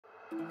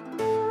This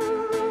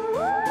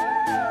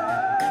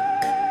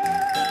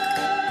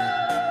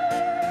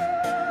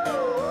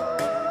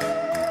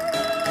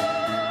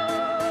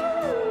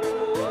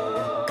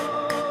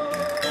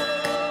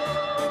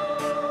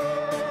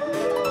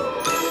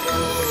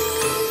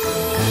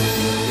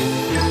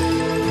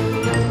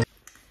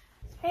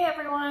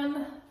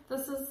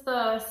is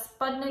the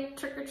Spud-Nik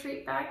Trick or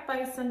Treat bag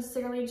by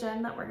Sincerely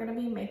Jen that we're going to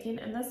be making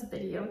in this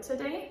video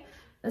today.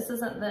 This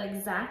isn't the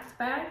exact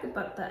bag,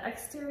 but the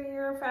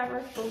exterior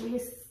fabric will be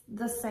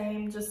the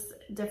same, just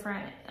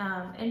different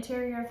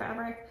interior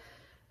fabric,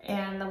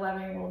 and the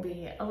webbing will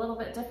be a little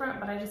bit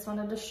different, but I just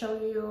wanted to show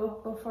you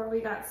before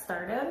we got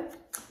started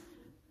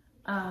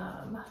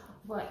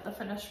what the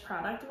finished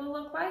product will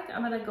look like.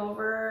 I'm going to go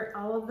over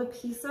all of the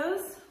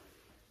pieces.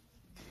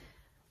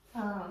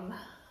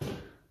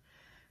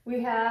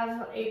 We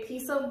have a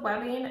piece of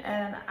webbing,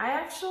 and I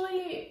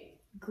actually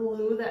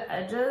glue the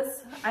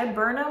edges. I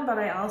burn them, but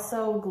I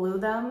also glue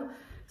them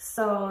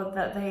so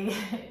that they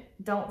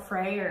don't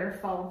fray or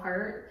fall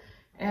apart.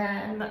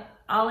 And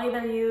I'll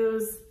either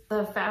use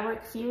the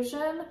Fabric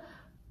Fusion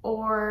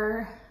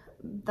or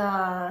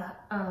the,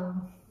 I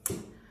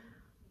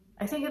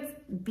think it's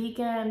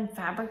Beacon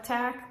Fabric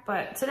Tack,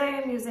 but today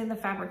I'm using the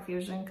Fabric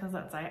Fusion because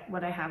that's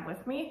what I have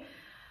with me.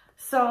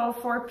 So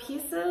for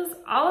pieces,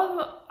 all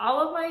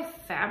of my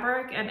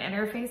fabric and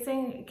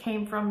interfacing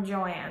came from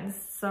Joann's.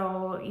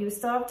 So you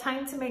still have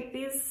time to make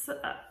these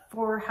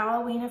for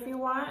Halloween if you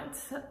want,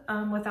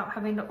 without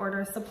having to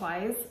order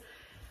supplies.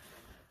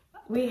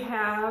 We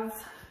have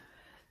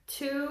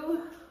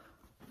 2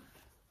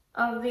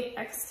 of the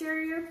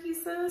exterior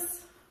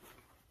pieces.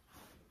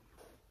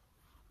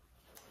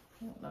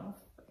 I don't know.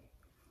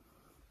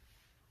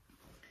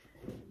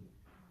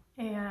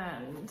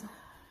 And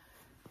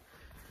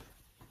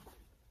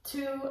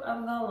 2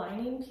 of the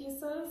lining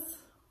pieces.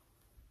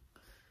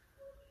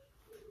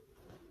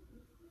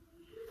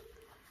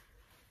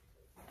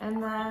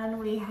 And then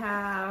we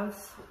have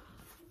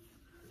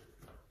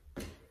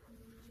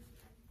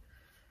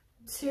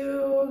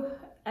 2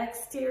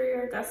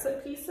 exterior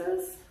gusset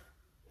pieces,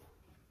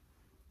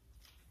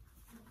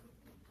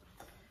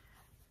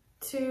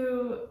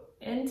 2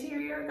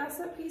 interior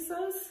gusset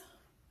pieces.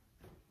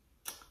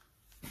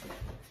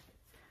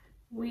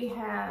 We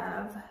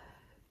have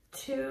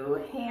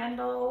 2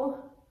 handle,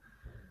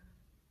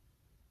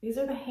 these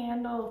are the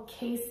handle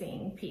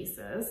casing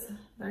pieces.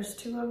 There's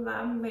 2 of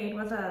them made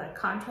with a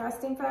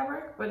contrasting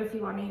fabric, but if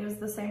you want to use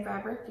the same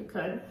fabric, you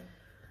could.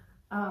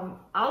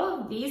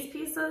 All of these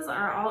pieces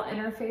are all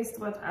interfaced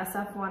with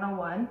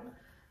SF101.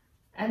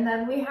 And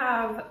then we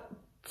have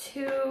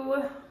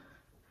 2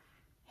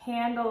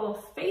 handle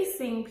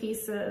facing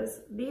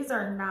pieces. These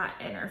are not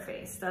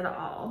interfaced at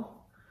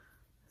all.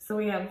 So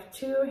we have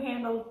 2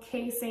 handle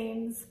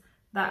casings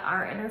that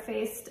are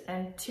interfaced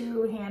and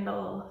 2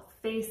 handle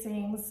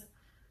facings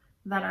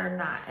that are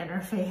not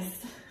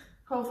interfaced.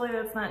 Hopefully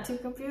that's not too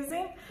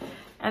confusing.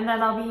 And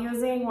then I'll be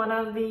using one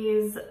of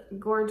these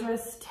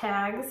gorgeous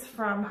tags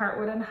from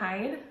Heartwood and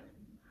Hide.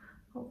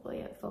 Hopefully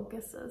it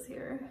focuses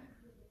here.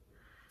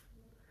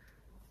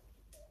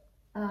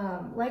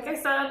 Like I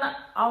said,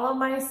 all of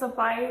my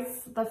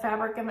supplies, the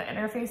fabric and the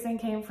interfacing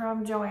came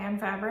from Joann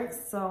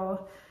Fabrics,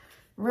 so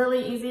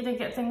really easy to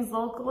get things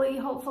locally,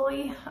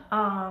 hopefully.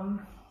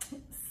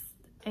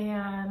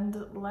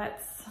 And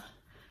let's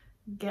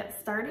get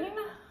starting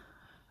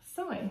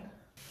sewing.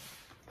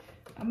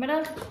 I'm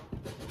gonna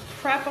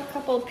prep a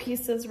couple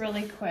pieces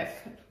really quick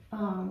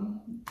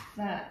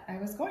that I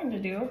was going to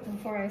do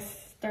before I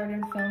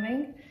started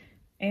filming,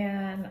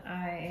 and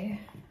I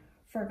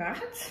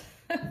forgot.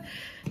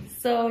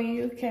 So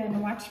you can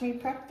watch me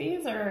prep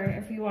these, or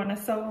if you want to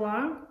sew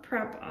along,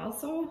 prep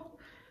also.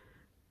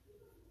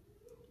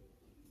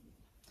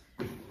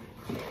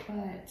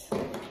 But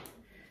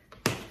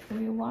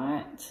we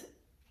want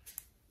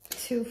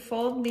to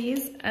fold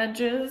these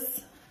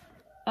edges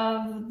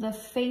of the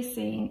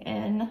facing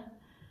in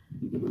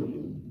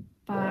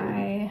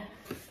by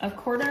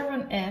 1/4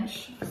 of an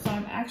inch. So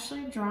I'm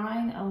actually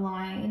drawing a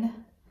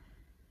line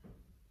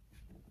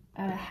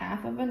at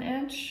 1/2 of an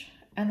inch,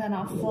 and then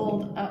I'll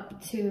fold up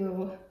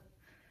to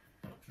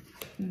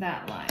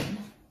that line.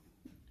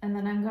 And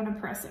then I'm gonna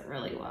press it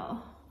really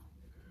well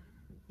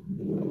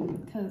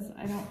because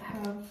I don't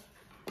have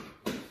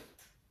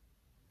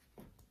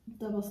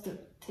double stitch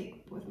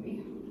tape with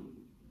me.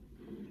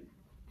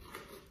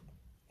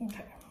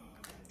 Okay.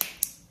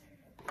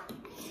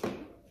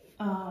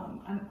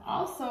 I'm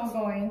also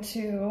going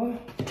to,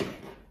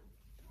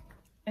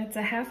 it's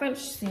a 1/2 inch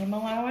seam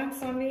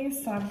allowance on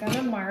these, so I'm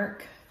gonna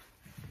mark.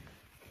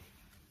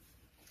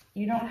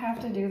 You don't have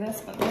to do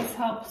this, but this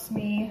helps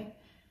me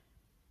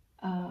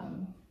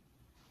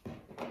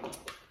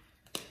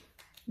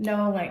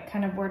know like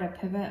kind of where to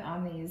pivot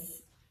on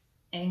these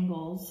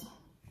angles.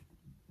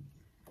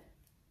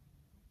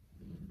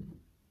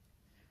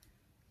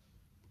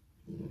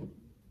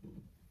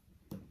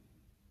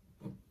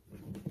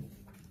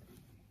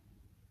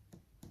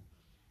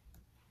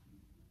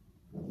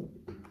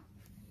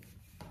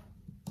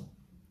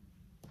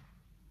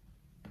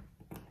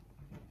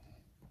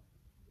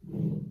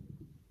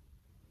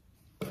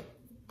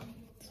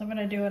 So I'm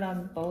gonna do it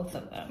on both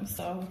of them.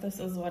 So this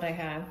is what I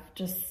have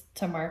just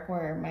to mark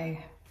where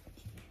my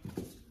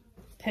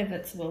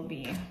pivots will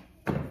be.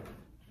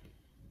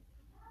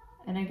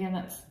 And again,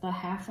 it's the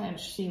 1/2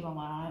 inch seam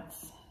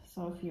allowance.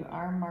 So if you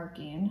are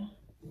marking,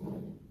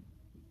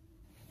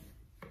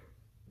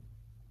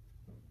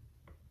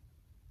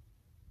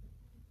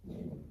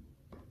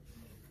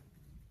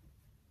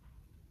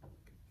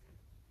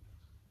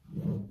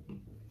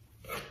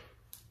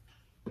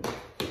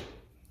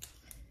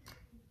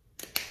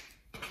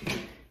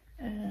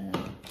 and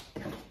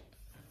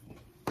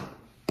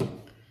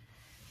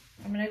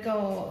I'm gonna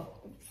go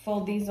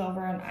fold these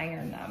over and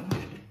iron them.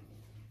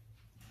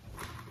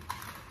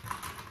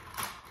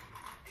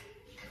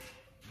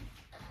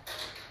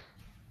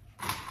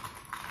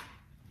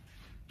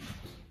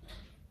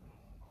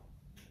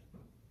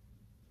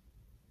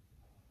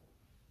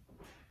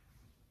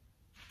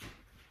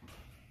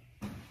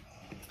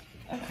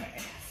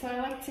 Okay, so I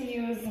like to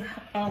use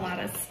a lot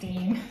of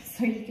steam,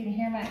 so you can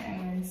hear my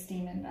iron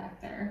steaming back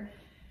there.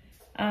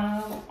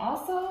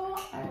 Also,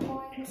 I'm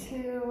going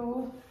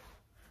to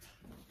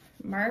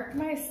mark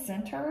my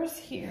centers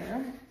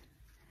here,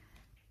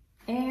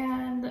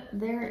 and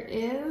there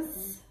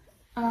is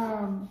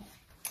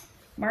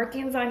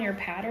markings on your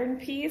pattern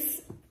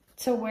piece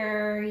to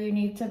where you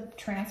need to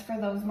transfer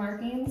those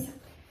markings,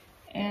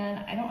 and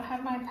I don't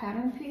have my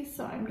pattern piece,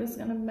 so I'm just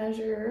gonna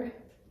measure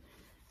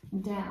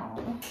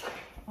down.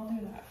 I'll do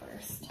that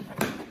first.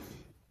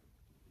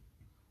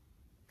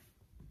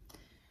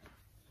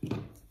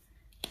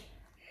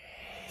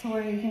 So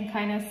where you can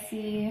kind of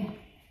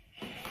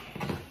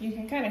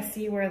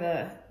see where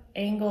the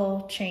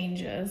angle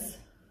changes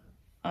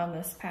on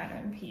this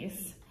pattern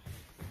piece.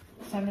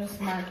 So I'm just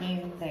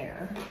marking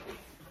there.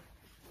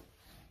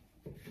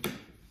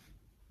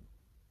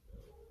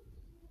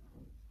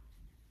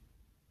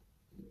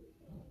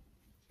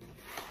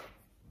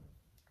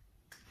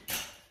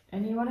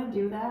 And you want to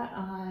do that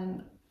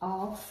on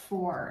all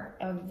 4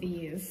 of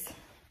these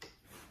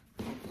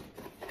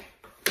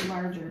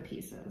larger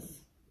pieces.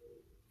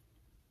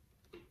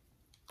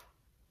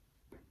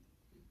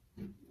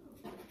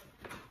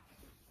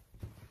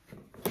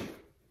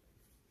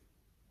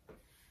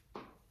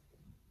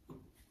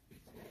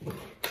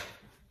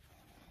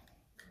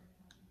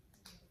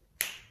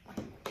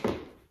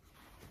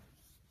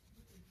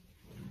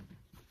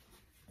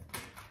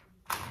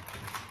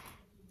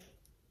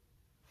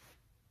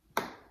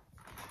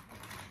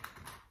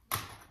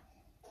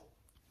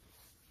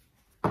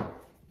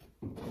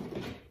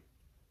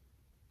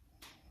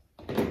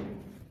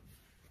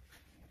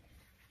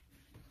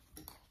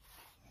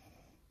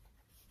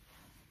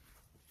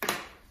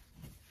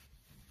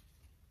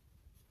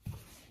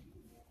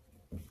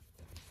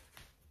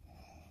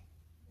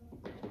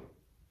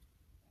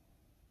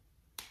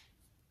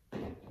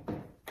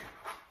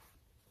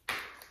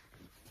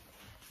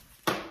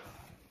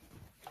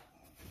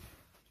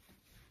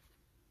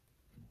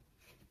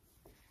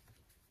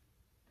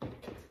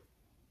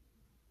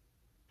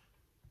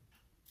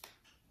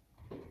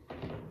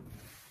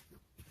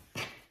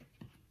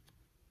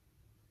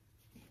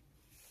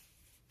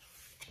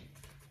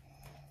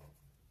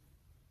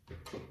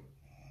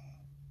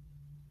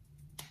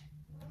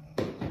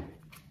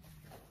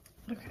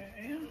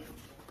 Okay,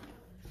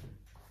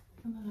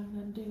 and then I'm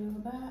going to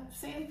do that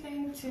same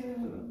thing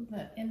to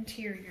the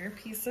interior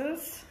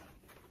pieces.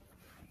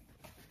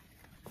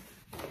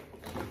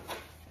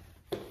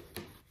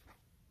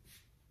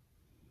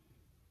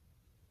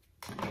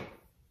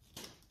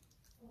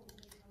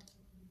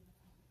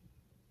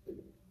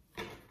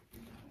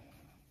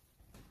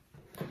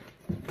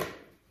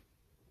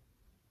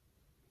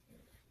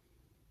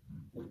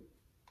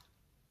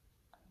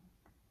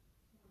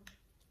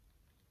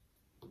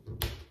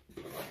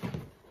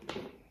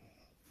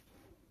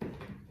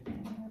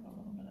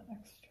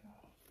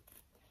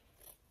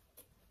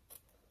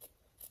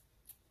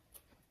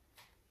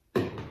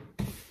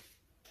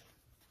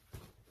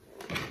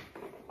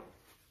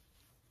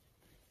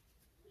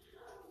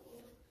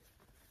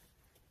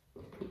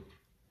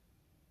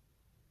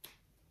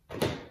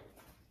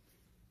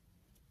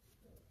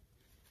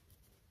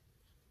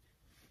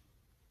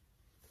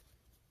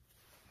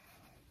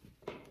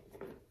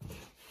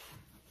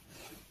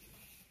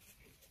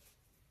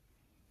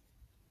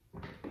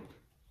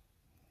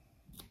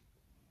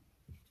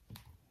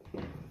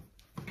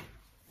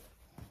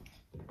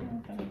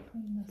 I'm going to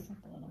clean this up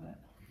a little bit.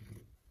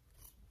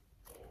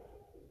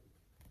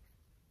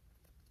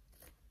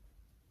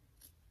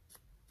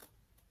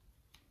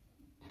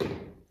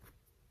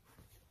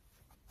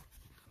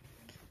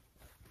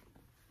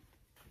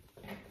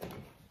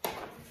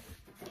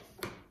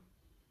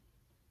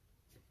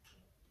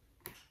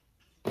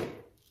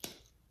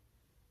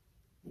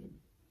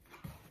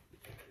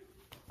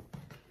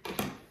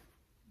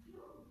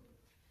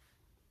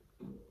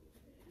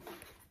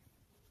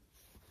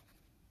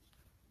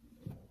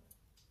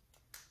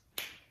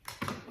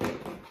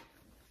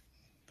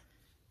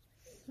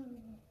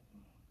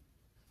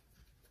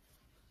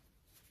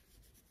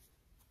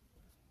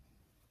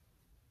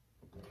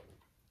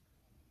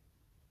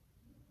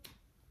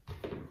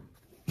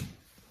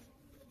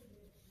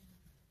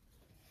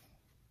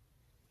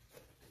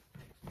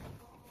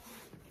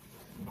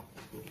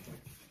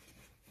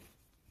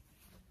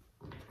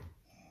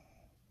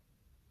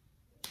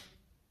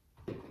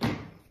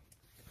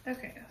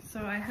 Okay,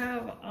 so I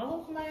have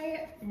all of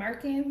my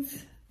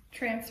markings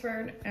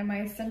transferred and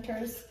my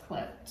centers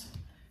clipped.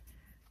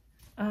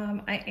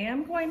 I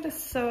am going to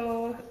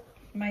sew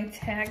my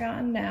tag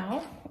on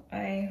now.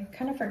 I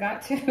kind of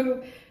forgot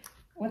to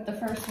with the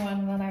first one,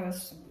 and then I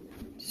was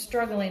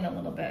struggling a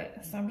little bit.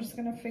 So I'm just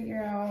gonna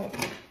figure out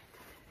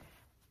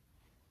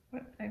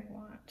what I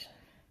want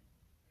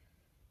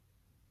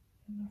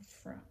in the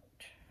front.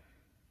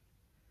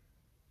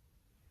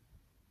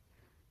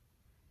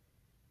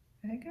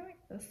 I think I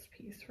like this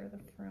piece for the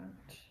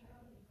front.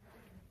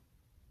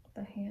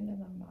 The hand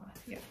and the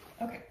moth, yeah,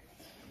 okay.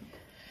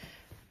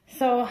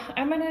 So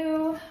I'm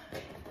gonna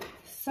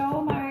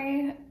sew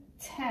my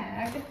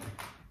tag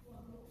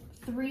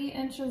 3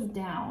 inches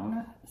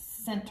down,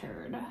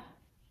 centered,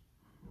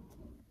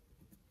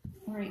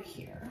 right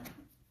here.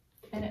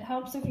 And it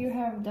helps if you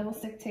have double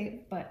stick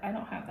tape, but I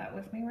don't have that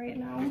with me right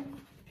now.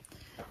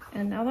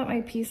 And now that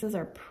my pieces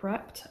are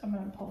prepped, I'm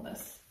gonna pull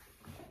this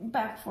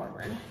back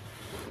forward.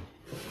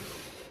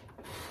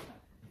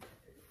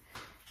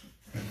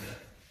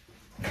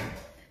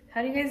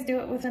 How do you guys do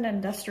it with an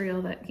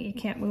industrial that you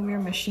can't move your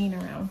machine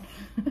around?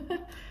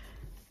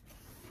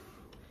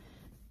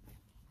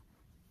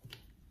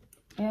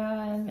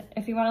 And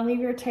if you want to leave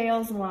your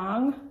tails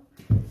long,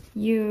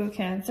 you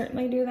can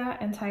certainly do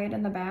that and tie it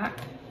in the back.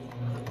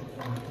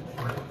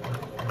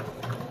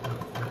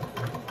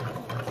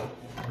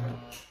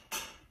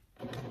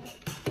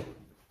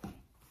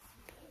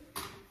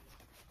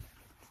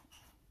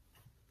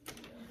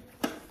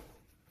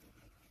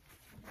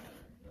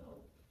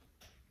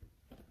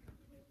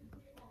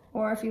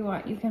 Or if you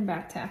want, you can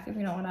back tack if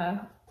you don't want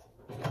to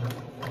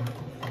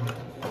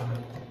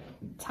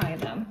tie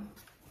them.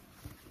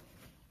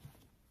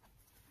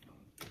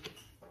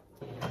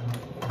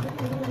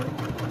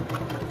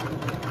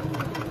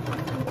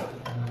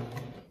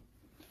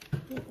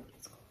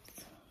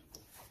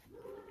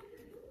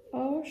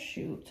 Oh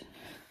shoot.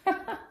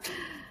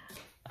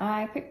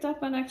 I picked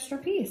up an extra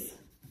piece.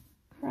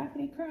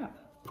 Crappity crap.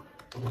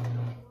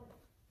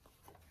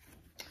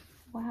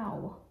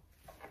 Wow.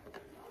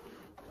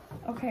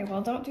 Okay,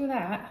 well, don't do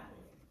that.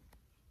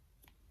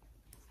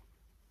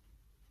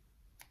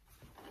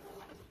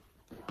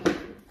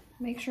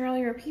 Make sure all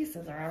your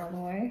pieces are out of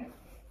the way.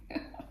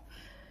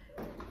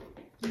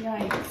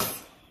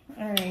 Yikes.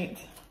 All right.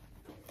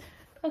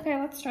 Okay,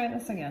 let's try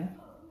this again.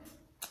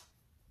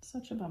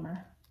 Such a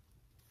bummer.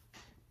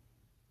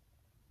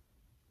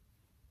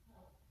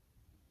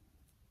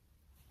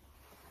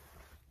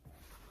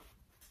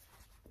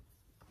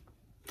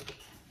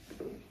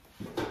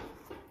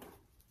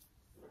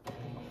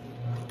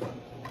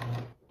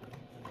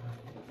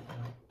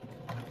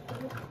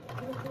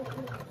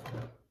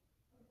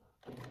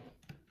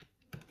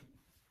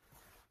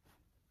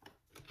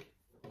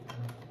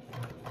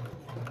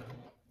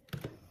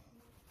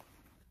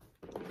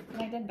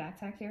 I did back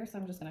tack here, so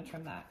I'm just going to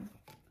trim that.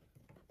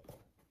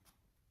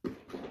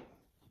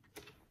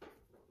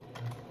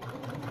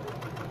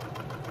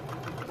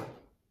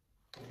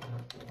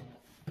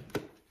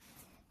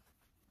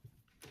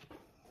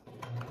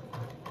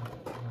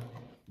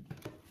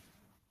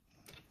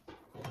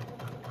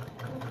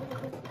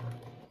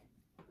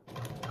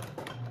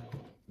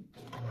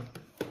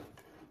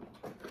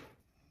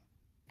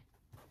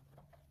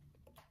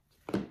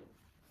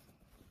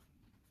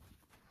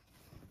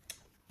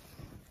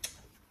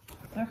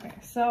 Okay,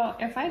 so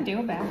if I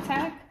do back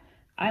tack,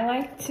 I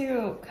like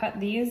to cut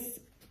these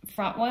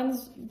front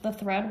ones, the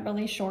thread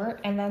really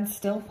short, and then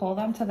still pull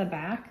them to the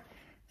back.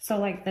 So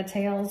like the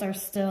tails are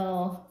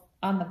still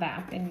on the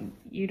back and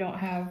you don't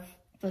have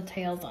the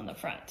tails on the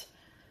front.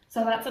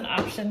 So that's an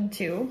option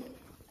too.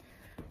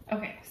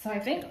 Okay, so I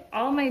think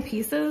all my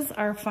pieces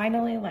are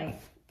finally like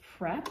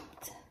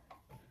prepped.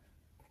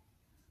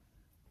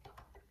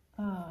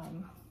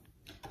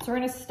 So we're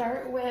gonna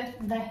start with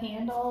the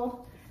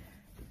handle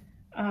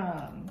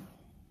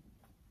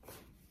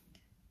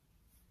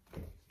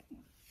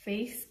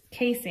face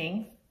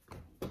casing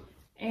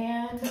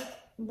and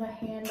the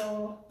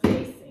handle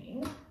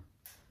facing.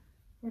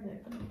 Where did I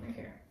put them? Right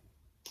here.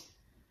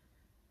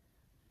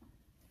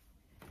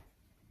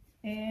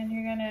 And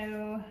you're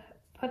gonna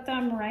put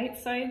them right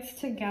sides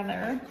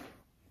together.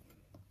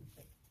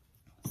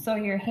 So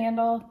your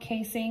handle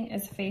casing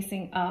is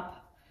facing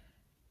up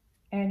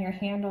and your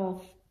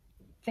handle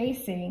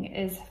facing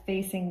is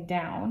facing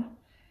down.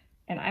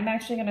 And I'm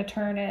actually gonna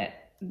turn it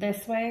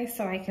this way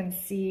so I can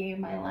see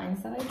my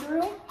lines that I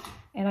drew.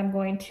 And I'm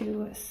going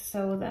to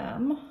sew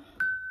them.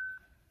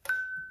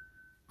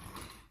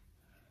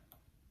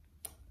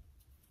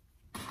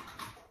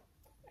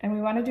 And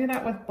we wanna do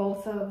that with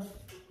both of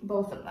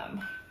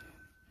them.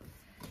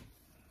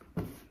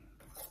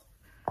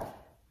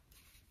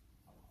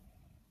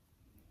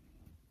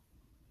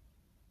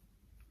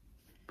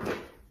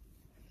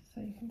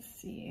 So you can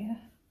see.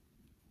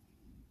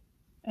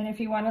 And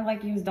if you want to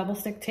like use double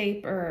stick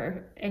tape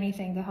or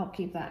anything to help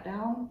keep that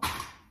down,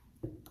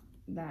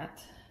 that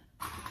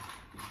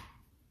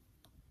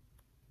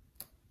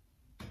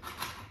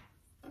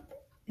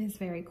is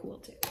very cool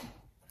too.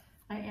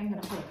 I am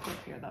going to put a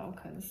clip here though,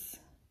 because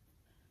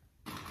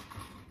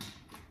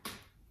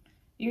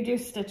you do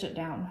stitch it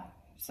down.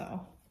 So,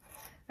 all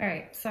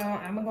right, so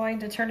I'm going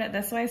to turn it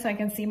this way so I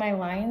can see my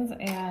lines,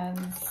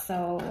 and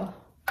so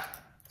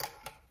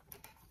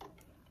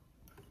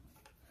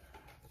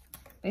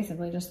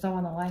basically just sew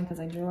on the line because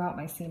I drew out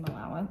my seam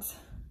allowance.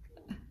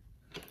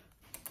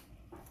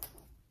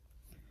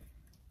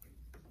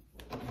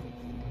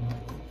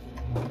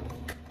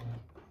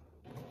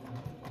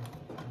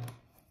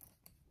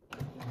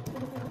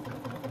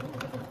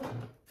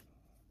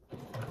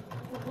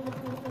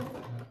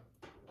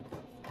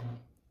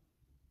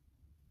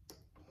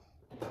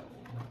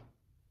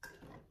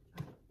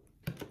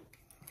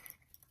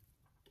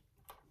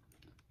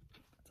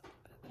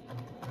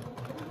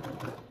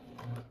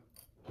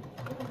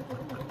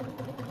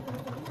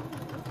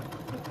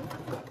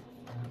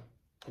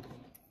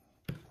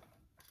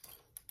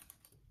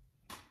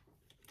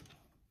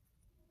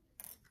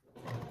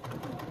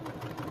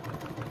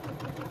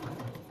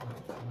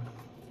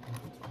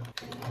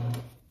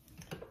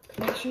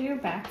 Make sure you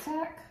back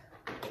tack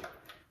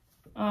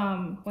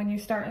when you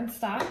start and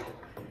stop.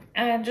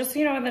 And just,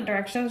 you know, in the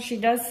directions, she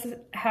does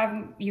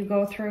have you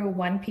go through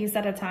one piece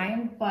at a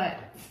time, but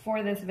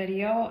for this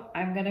video,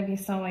 I'm gonna be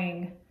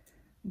sewing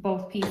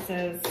both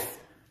pieces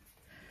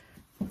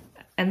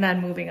and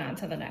then moving on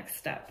to the next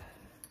step.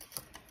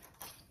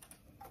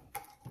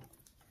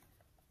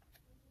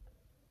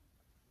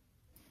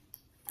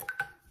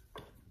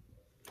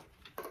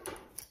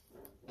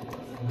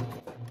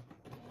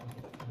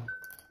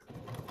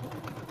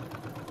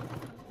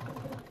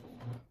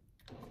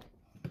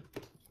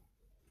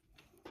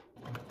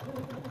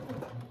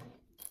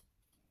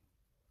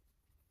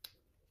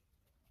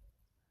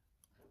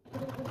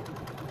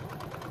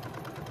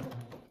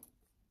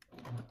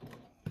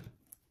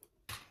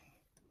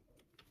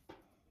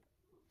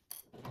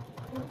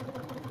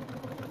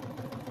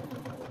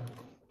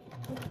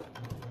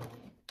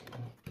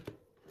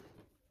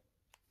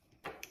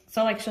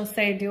 So like she'll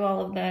say, do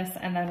all of this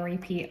and then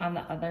repeat on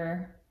the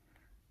other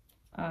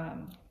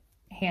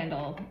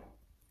handle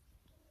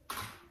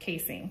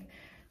casing.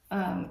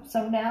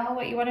 So now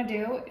what you want to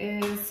do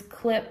is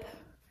clip,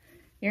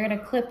 you're going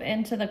to clip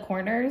into the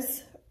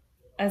corners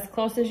as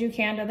close as you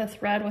can to the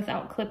thread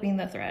without clipping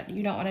the thread.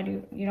 You don't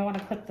want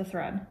to clip the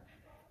thread.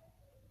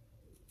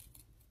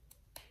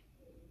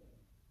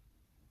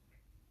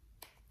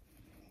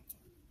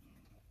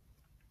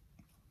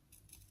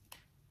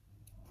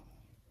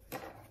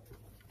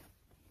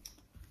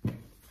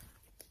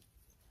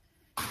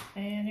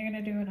 And you're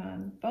going to do it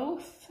on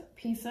both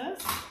pieces.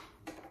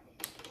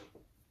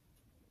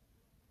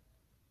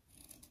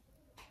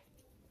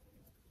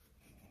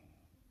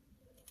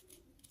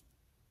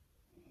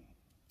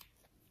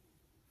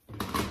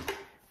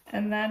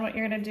 And then what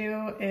you're going to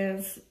do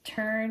is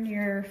turn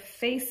your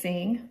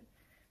facing,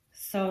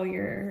 so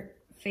your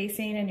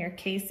facing and your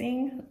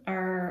casing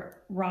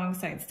are wrong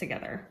sides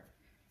together.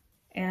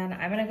 And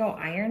I'm going to go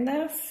iron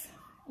this.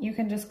 You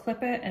can just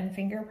clip it and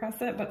finger press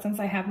it, but since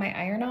I have my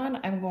iron on,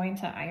 I'm going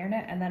to iron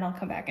it and then I'll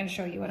come back and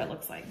show you what it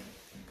looks like.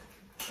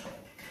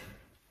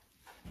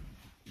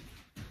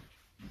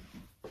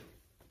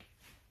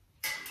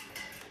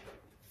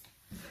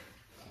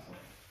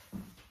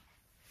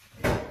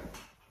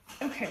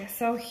 Okay,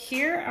 so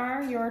here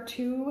are your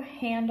two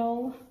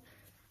handle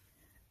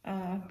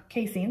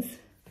casings,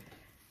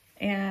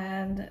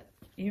 and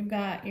you've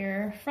got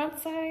your front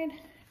side,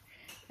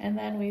 and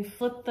then we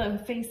flip the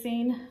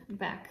facing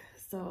back.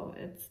 So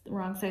it's the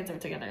wrong sides are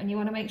together, and you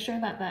want to make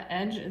sure that the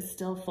edge is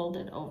still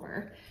folded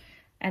over.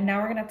 And now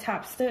we're going to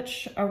top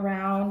stitch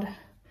around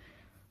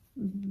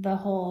the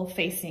whole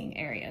facing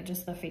area,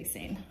 just the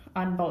facing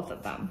on both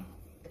of them.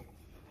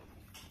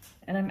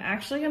 And I'm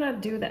actually going to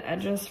do the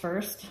edges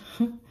first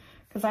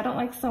because I don't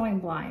like sewing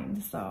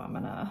blind. So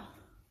I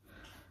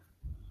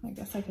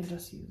guess I could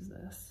just use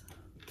this.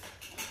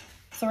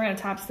 So we're going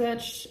to top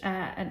stitch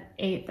at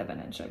 1/8 of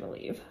an inch, I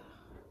believe.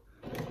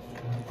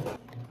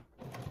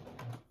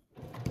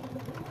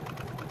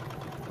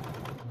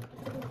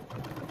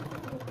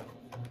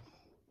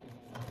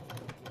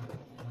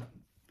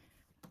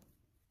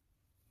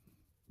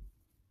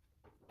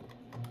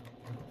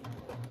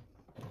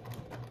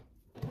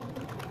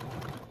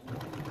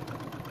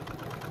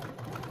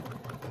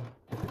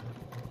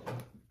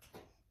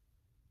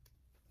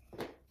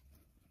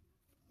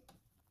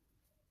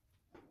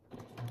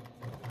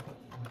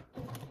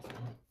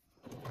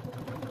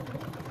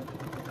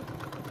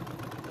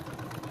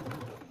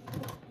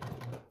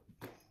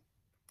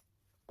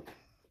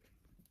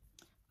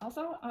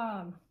 Also,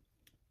 oh,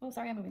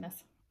 sorry, I'm moving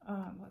this.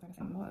 What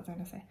was I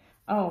gonna say?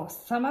 Oh,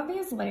 some of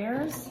these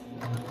layers,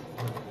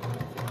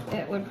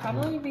 it would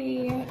probably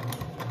be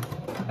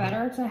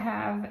better to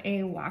have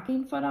a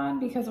walking foot on,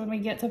 because when we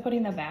get to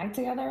putting the bag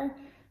together,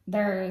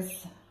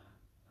 there's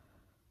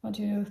 1,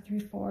 2, 3,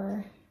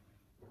 4,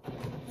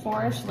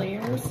 4-ish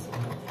layers.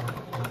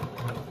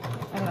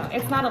 I don't know,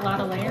 it's not a lot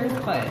of layers,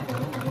 but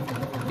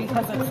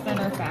because it's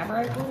thinner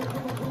fabric,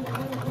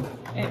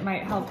 it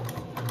might help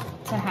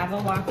to have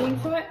a walking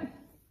foot.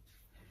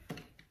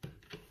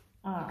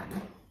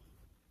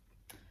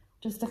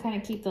 just to kind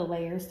of keep the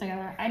layers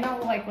together. I know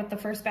like with the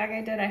first bag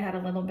I did, I had a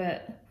little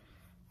bit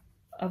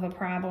of a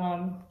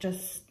problem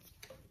just,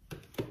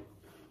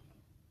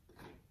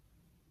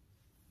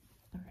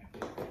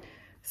 okay.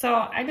 So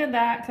I did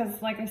that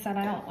because like I said,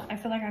 I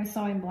feel like I'm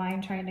sewing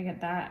blind trying to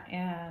get that,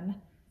 and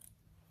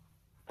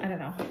I don't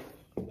know.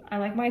 I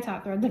like my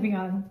top thread to be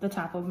on the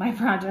top of my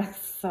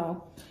projects,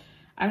 so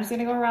I'm just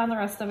gonna go around the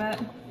rest of it.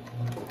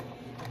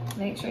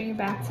 Make sure you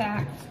back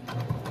tack.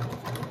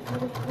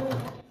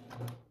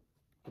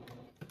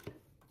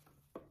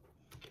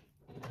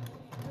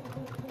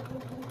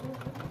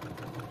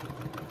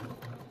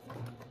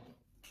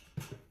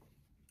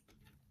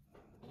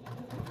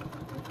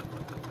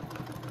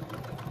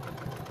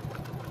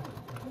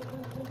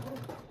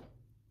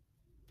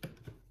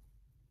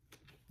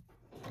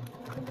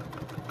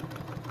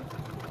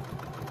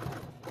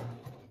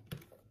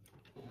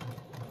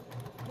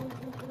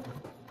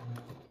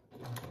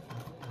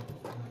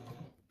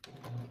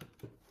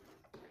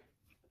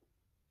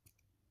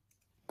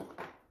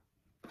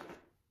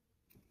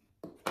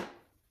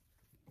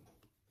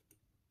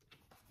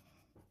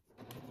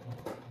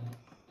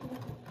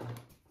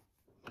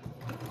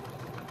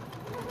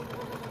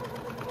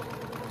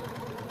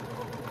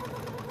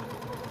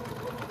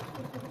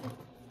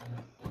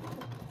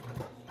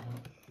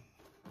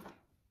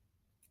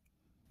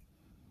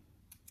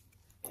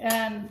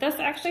 And this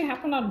actually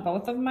happened on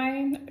both of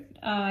mine.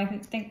 I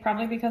think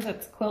probably because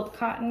it's quilt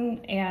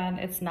cotton and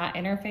it's not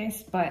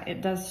interfaced, but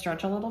it does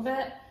stretch a little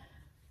bit.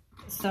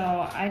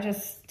 So I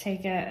just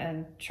take it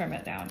and trim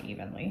it down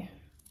evenly.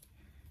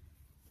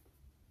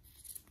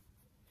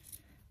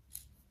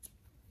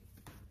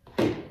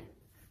 I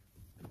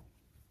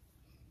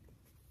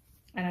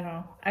don't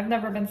know. I've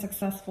never been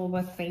successful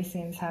with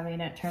facings having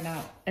it turn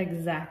out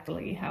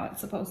exactly how it's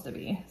supposed to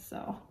be,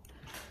 so.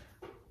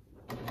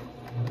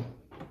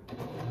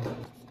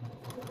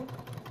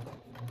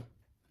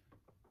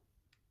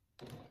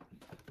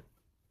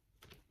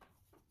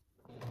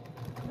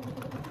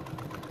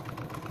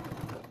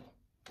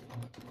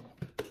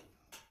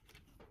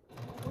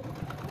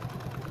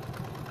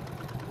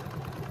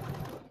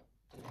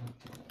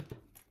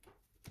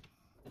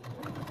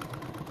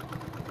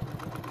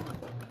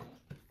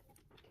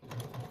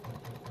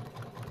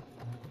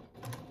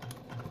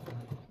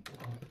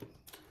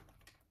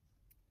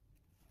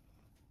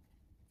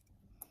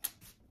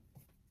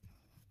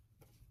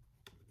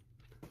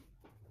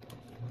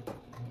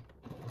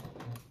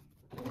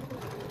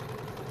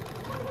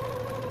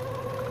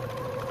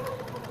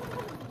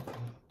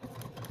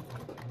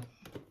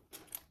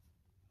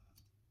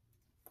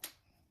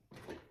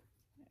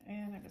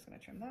 I'm just going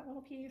to trim that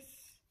little piece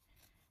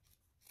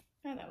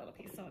and that little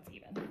piece so it's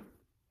even.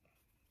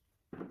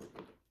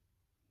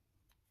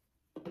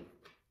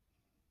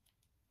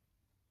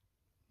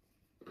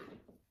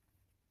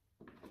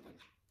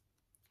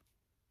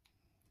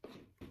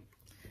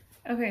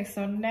 Okay,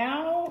 so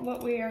now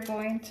what we are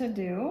going to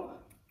do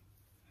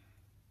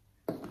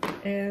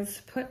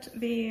is put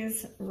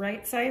these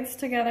right sides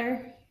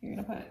together. You're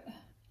going to put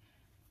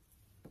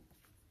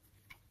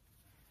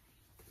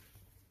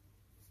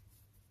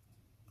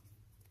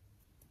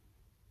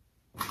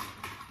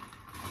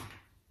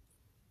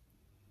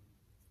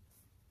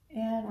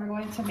and we're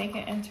going to make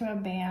it into a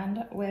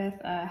band with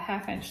a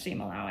 1/2 inch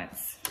seam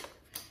allowance.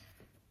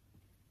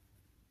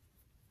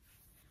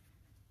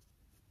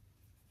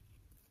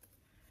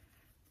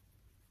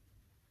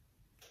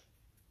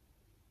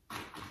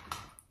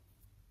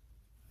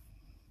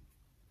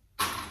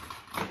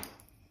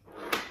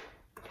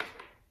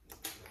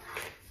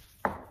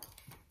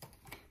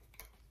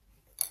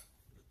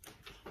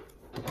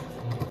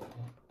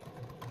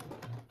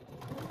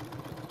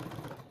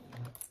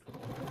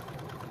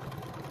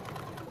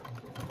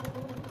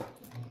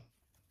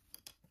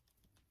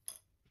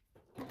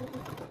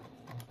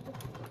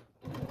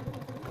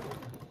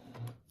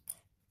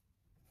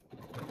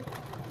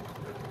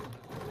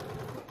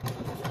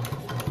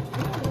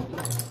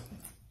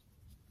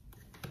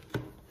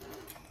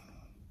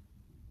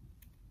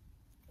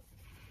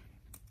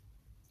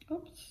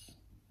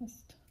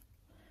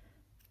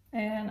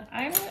 And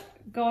I'm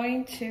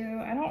going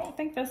to, I don't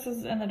think this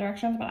is in the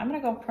directions, but I'm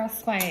going to go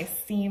press my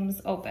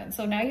seams open.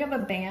 So now you have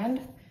a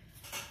band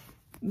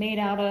made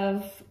out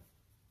of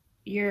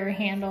your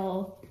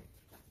handle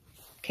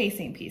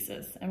casing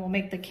pieces, and we'll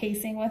make the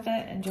casing with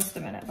it in just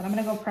a minute, but I'm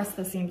going to go press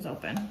the seams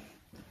open.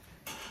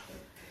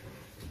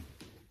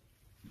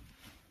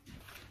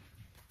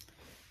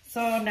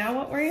 So now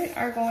what we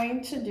are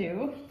going to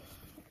do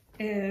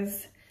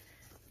is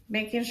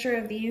making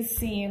sure these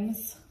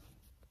seams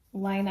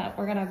line up.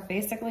 We're gonna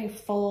basically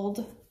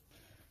fold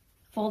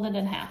it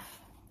in half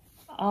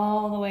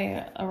all the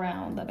way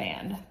around the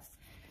band.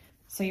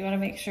 So you wanna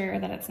make sure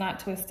that it's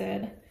not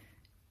twisted.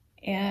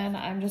 And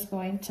I'm just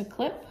going to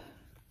clip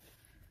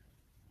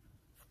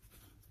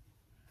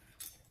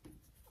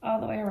all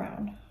the way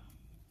around.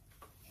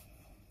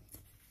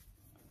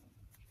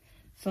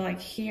 So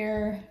like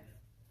here,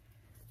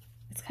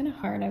 it's kind of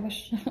hard. I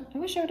wish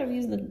I would have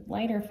used the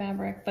lighter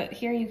fabric, but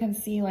here you can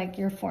see like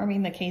you're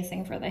forming the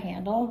casing for the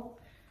handle.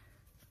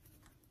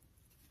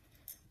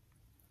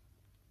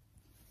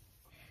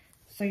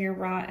 so your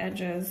raw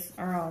edges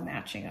are all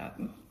matching up.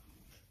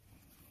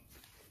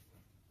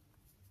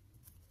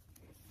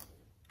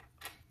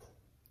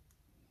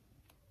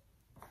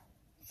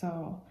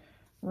 So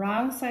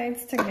wrong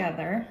sides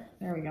together,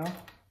 there we go.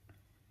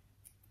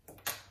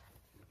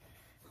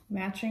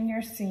 Matching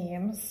your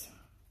seams.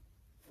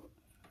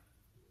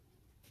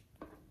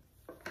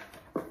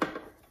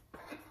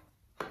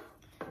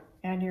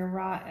 And your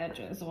raw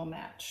edges will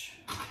match.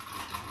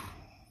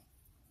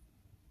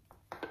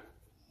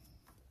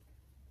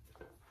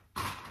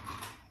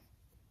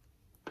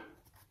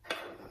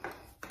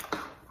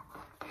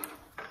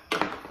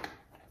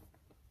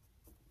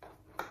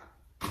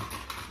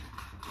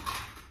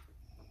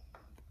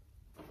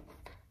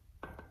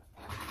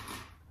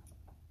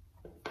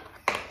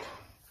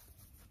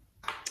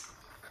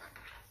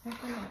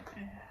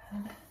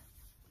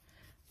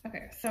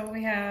 Okay, so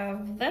we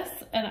have this,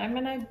 and I'm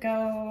gonna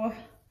go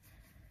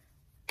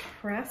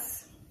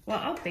press, well,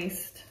 I'll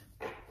baste.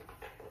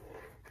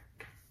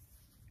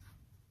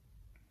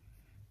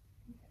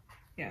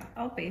 Yeah,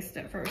 I'll baste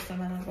it first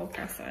and then I'll go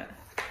press it.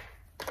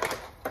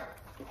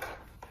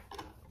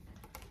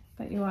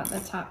 But you want the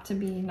top to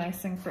be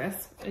nice and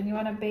crisp, and you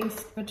want to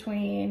baste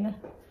between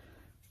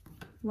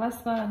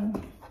less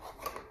than,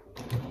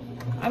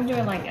 I'm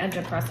doing like edge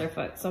of presser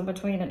foot, so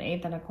between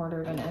 1/8 and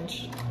 1/4 of an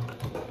inch.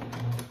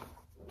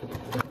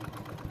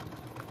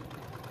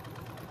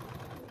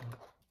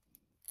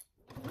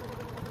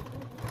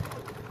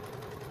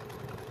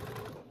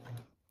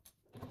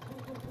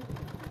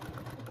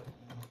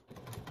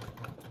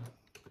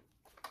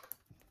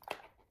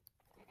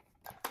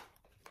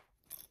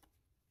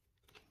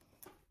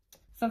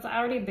 Since I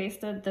already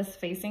basted this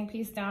facing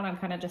piece down, I'm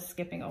kind of just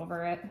skipping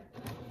over it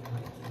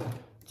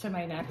to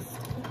my next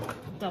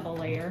double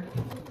layer.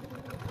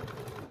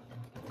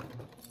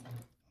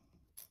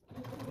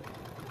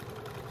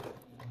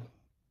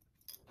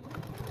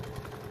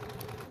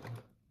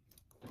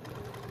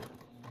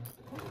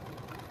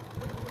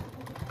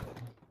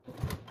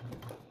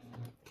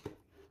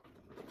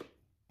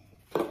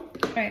 All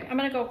right, I'm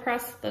gonna go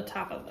press the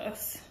top of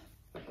this.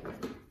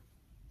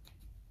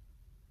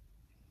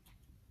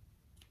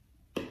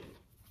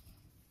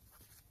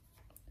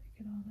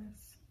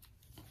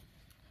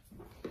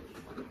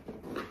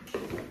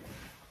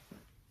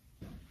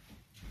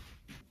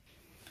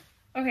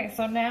 Okay,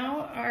 so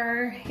now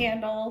our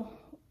handle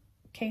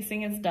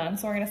casing is done,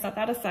 so we're gonna set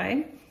that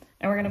aside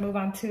and we're gonna move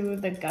on to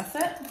the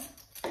gusset.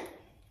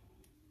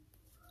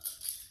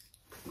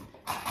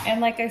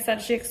 And like I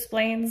said, she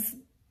explains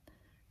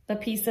the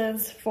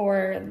pieces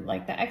for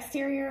like the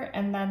exterior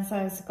and then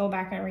says go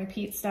back and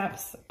repeat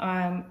steps.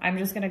 I'm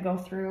just gonna go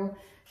through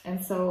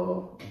and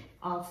sew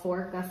all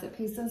 4 gusset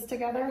pieces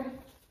together.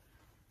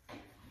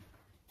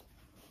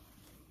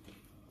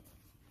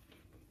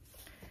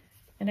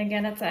 And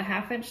again, it's a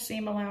 1/2 inch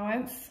seam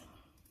allowance.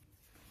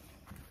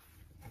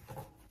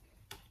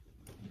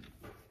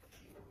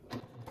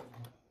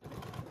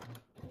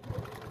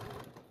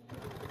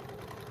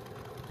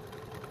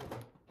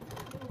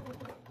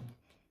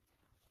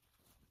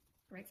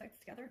 Right sides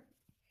together.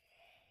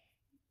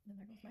 And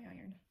there goes my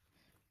iron.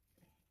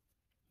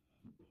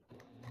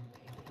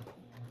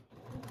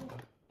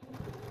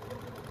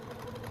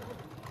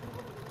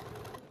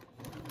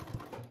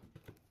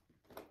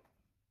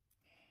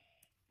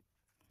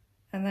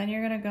 And then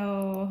you're gonna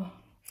go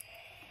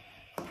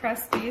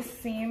press these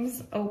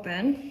seams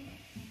open.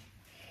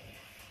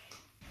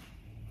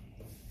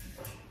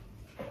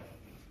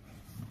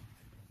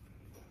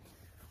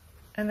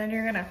 And then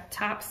you're gonna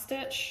top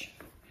stitch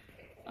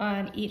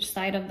on each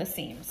side of the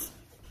seams,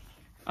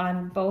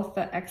 on both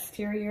the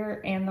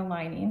exterior and the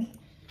lining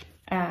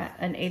at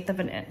 1/8 of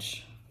an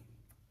inch.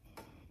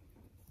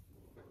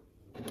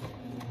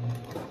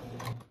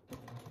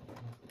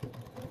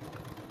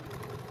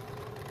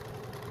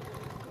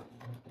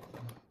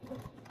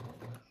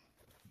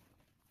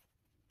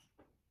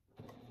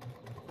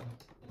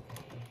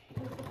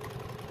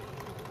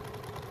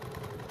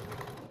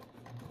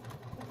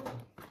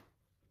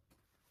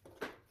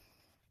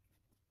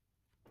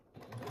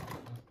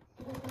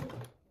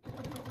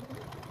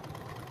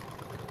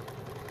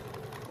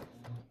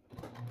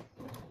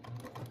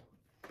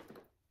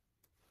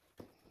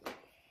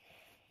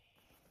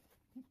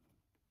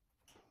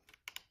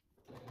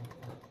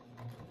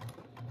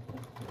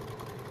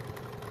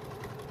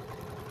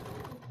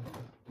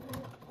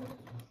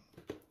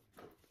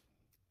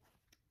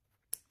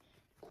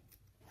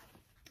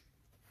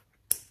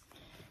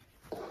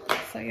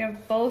 So you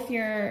have both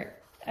your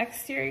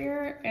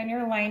exterior and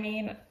your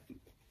lining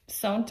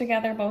sewn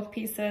together, both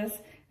pieces,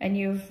 and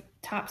you've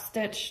top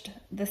stitched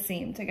the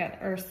seam together,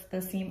 or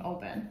the seam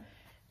open.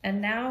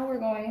 And now we're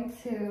going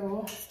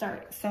to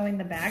start sewing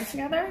the bag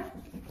together.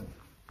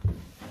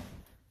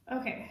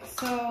 Okay,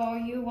 so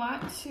you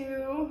want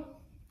to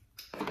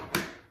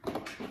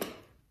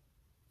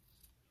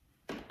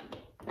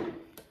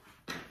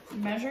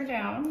measure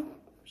down.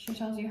 She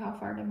tells you how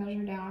far to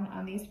measure down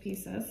on these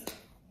pieces.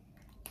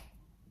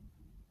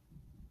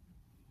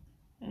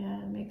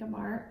 And make a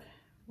mark.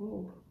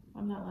 Ooh,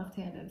 I'm not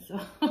left-handed, so.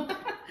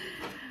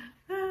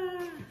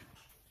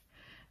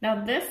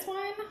 Now this one,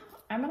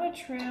 I'm gonna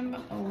trim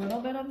a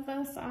little bit of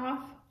this off,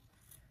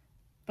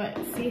 but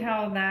see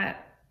how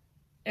that,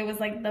 it was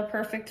like the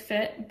perfect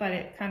fit, but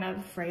it kind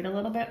of frayed a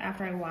little bit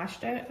after I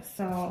washed it.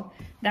 So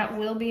that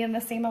will be in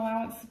the same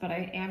allowance, but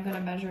I am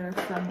gonna measure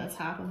from the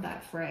top of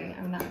that fray.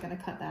 I'm not gonna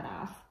cut that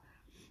off.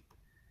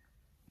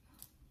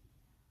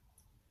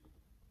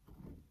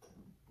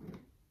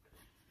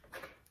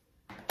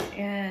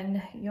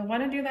 And you'll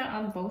wanna do that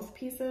on both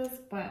pieces,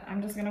 but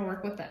I'm just gonna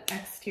work with the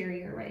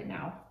exterior right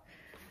now.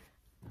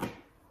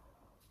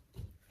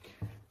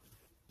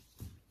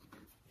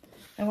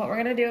 And what we're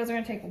gonna do is we're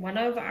gonna take one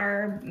of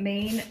our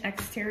main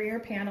exterior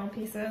panel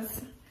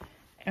pieces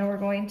and we're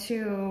going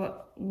to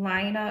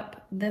line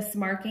up this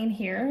marking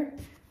here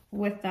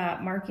with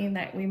that marking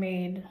that we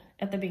made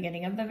at the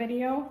beginning of the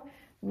video,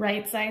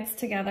 right sides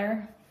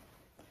together.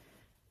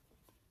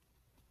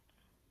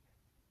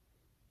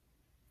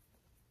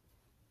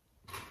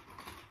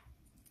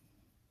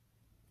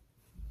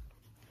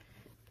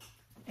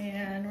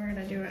 And we're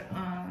gonna do it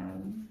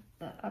on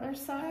the other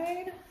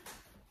side.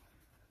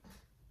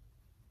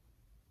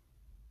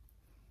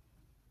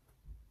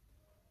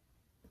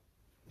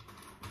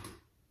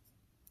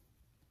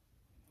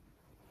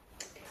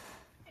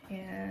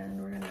 And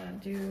we're gonna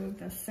do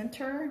the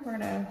center. We're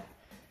gonna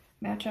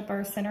match up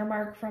our center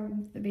mark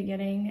from the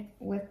beginning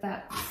with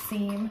that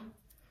seam.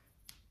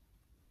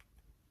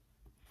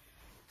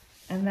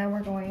 And then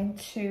we're going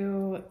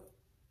to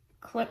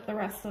clip the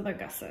rest of the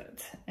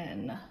gusset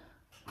in.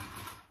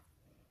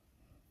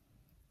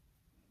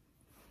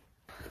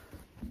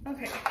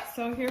 Okay,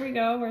 so here we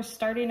go. We're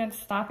starting and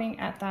stopping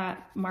at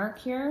that mark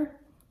here.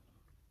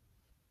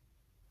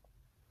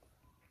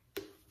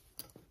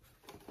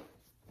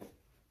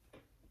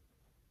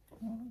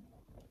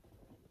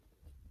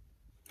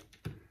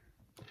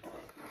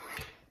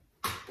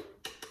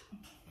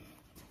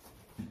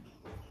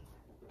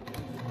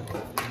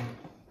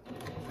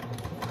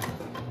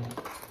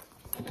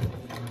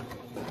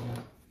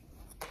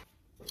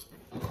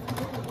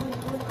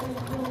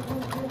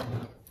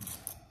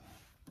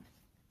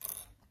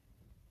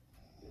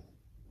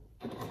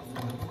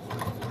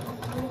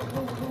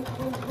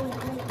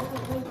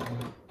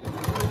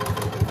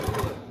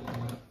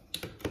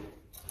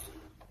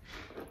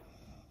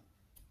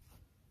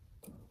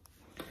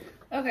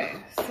 Okay,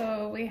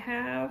 so we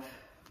have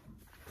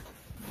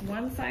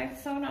one side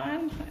sewn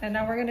on, and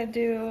now we're gonna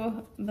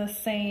do the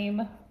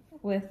same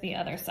with the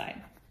other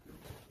side.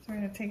 So we're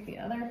gonna take the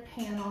other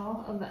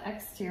panel of the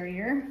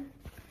exterior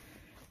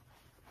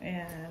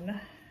and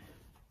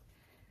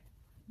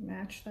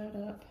match that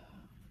up.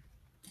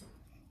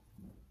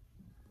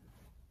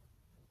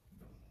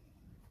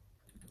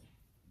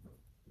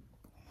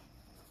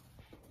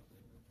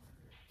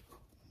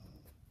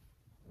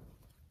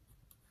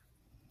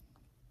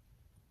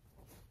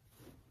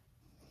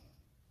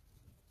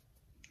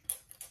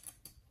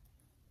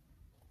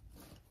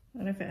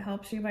 And if it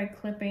helps you by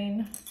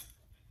clipping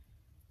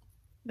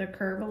the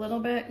curve a little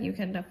bit, you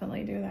can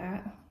definitely do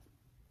that.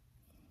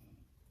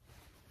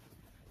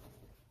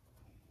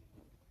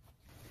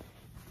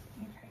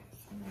 Okay,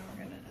 so now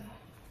we're gonna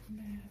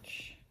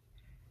match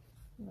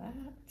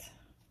that.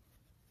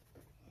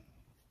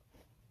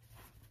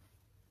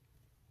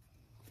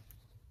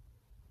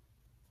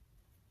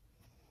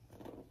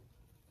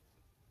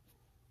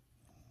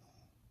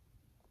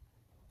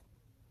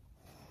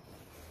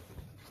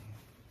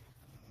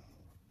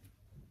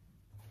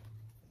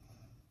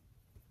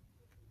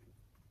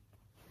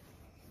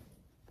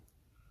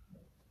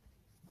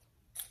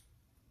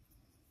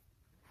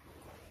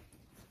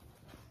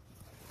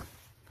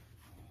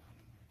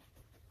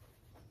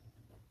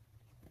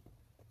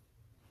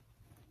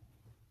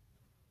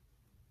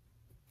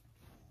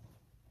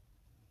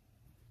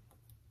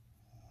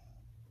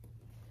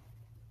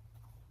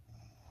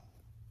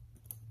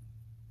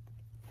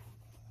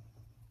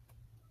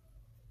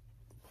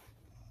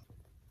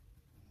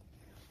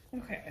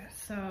 Okay,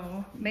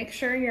 so make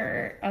sure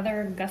your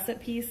other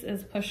gusset piece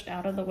is pushed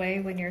out of the way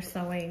when you're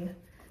sewing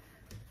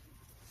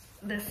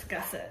this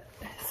gusset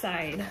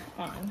side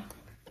on.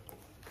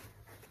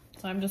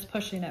 So I'm just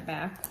pushing it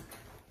back.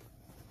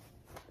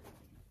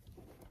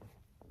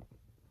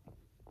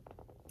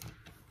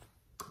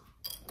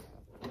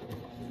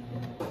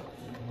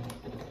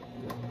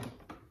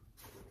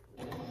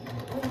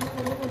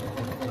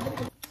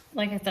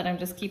 Like I said, I'm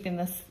just keeping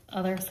this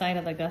other side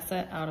of the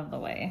gusset out of the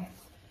way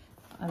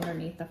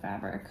underneath the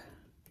fabric.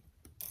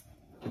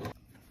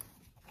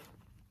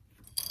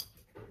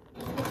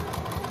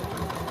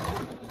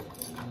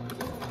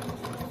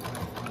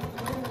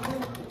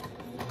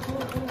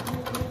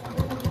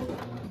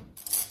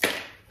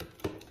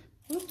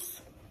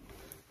 Oops.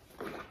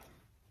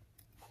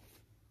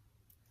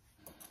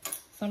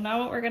 So now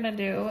what we're gonna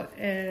do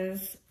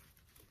is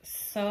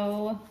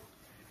sew.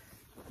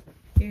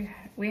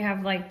 We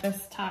have like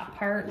this top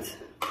part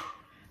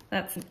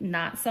that's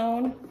not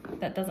sewn,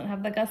 that doesn't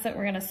have the gusset.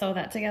 We're gonna sew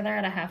that together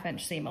at a 1/2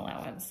 inch seam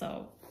allowance.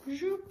 So,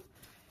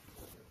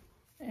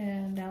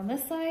 and down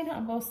this side,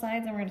 on both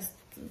sides, and we're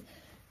gonna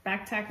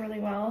back tack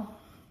really well.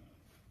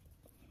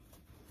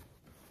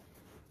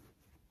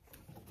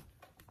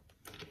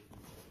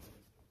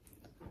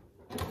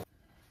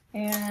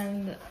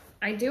 And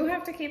I do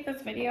have to keep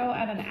this video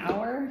at an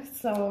hour,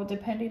 so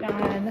depending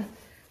on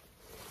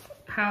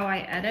how I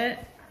edit,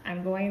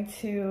 I'm going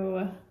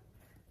to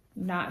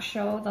not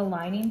show the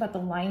lining, but the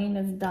lining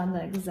is done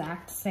the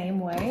exact same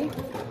way.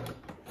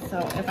 So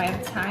if I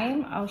have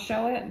time, I'll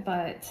show it,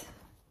 but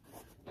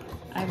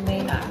I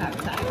may not have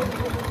time.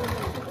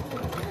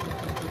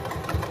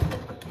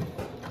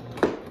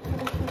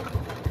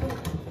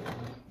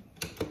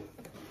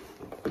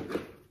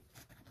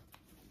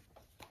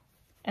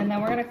 And then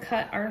we're gonna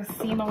cut our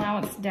seam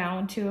allowance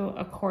down to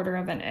 1/4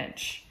 of an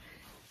inch.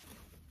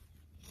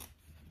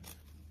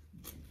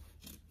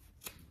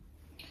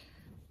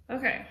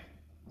 Okay.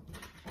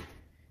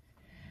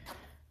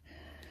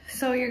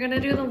 So you're gonna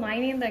do the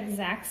lining the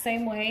exact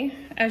same way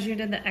as you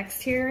did the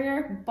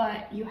exterior,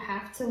 but you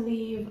have to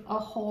leave a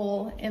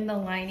hole in the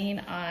lining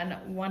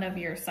on one of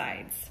your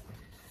sides.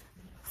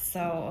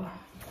 So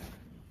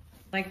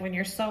like when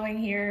you're sewing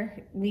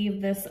here,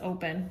 leave this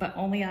open, but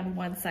only on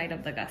one side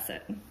of the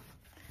gusset.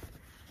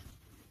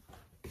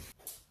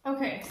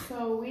 Okay,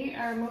 so we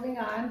are moving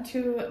on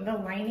to the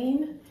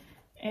lining,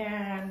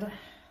 and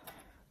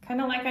kind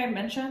of like I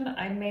mentioned,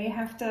 I may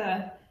have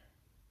to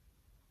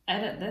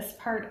edit this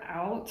part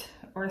out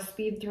or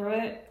speed through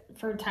it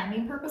for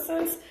timing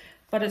purposes,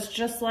 but it's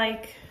just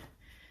like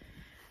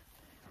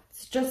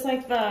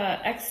the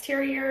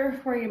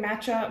exterior where you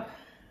match up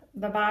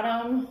the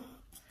bottom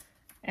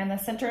and the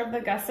center of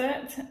the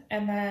gusset,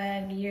 and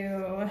then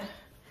you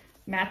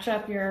match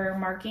up your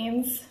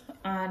markings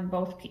on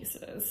both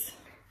pieces,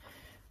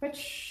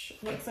 which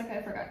looks like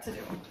I forgot to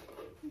do.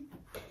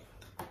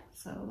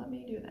 So let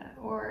me do that.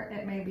 Or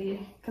it may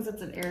be, because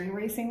it's an air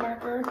erasing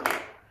marker,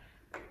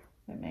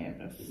 it may have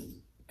just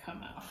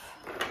come off.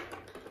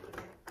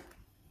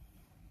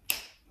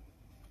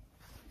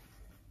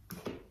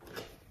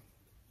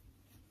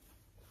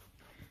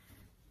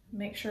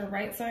 Make sure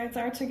right sides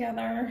are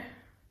together.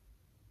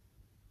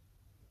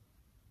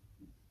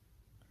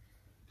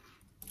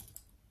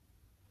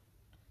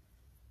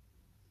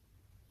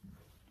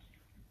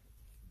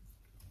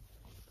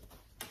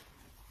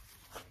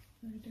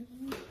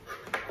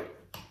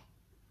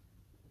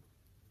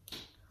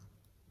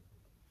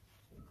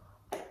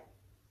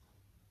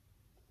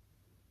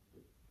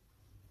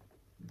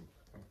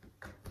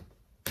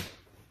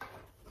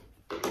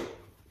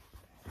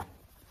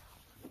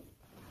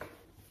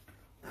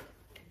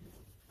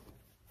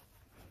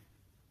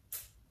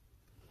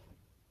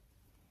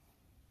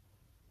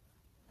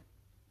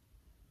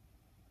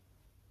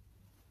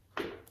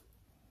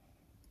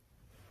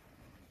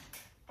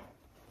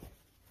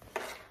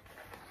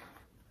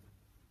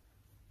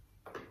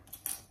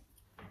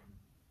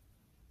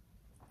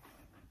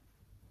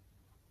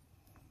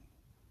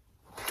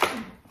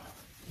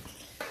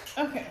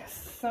 Okay,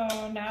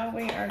 so now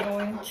we are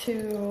going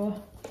to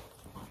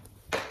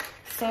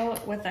sew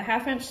with the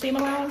 1/2 inch seam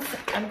allowance.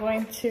 I'm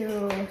going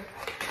to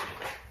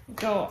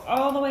go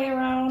all the way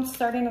around,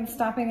 starting and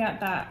stopping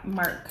at that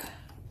mark.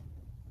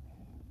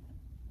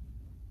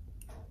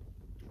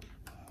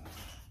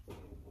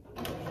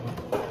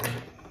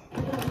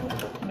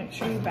 Make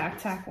sure you back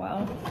tack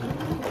well.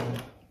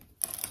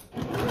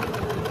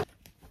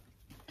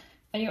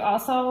 And you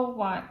also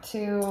want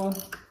to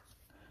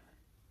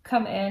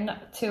come in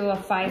to a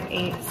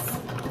 5/8.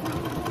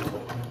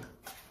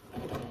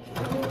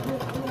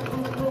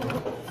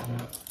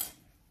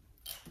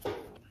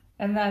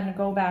 And then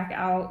go back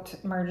out,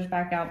 merge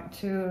back out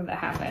to the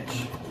 1/2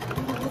 inch.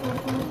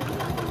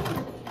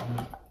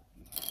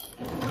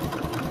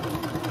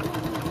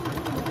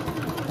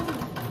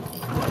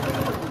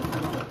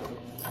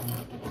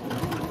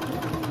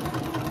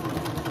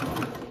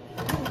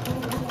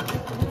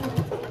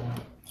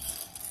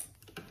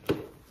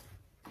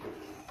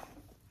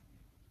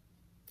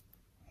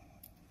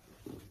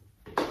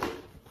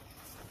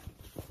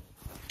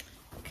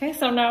 Okay,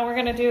 so now we're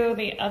gonna do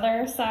the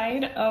other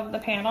side of the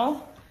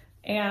panel,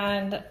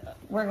 and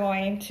we're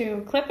going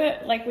to clip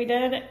it like we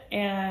did.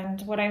 And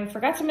what I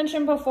forgot to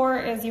mention before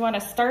is you wanna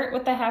start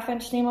with the 1/2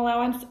 inch seam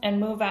allowance and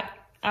move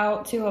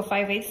out to a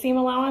 5/8 seam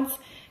allowance,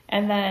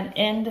 and then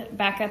end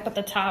back up at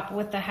the top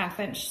with the 1/2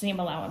 inch seam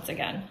allowance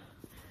again.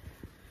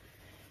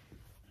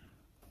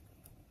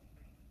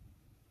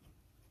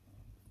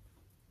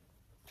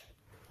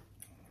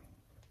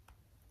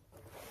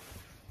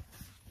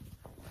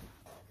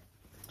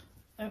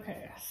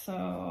 Okay,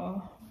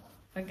 so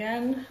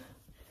again,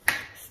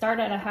 start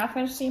at a 1/2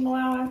 inch seam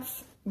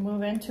allowance,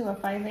 move into a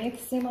 5/8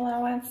 seam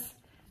allowance,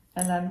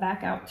 and then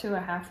back out to a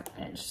 1/2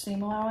 inch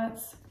seam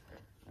allowance,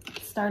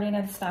 starting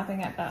and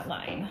stopping at that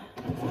line.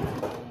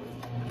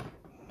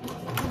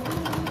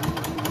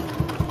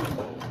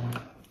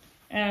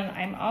 And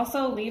I'm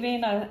also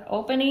leaving an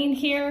opening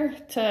here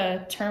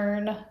to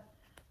turn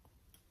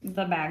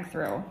the bag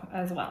through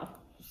as well.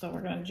 So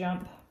we're gonna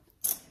jump,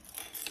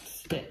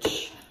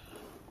 stitch.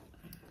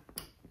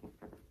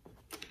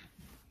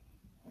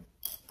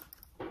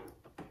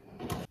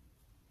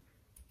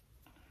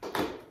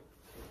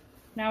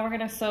 Now we're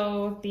gonna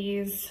sew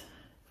these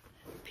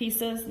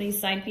pieces, these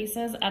side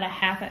pieces, at a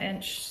 1/2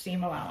 inch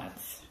seam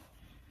allowance.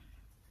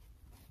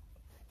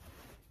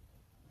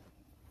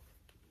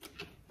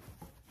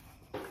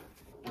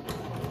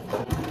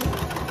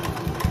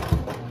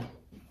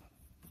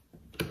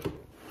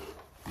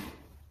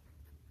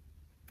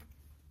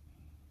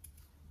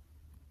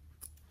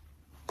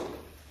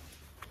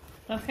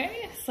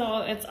 Okay, so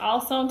it's all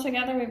sewn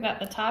together. We've got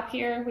the top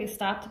here. We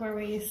stopped where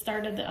we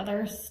started the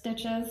other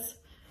stitches.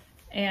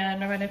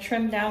 And I'm going to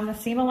trim down the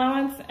seam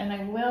allowance, and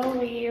I will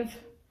leave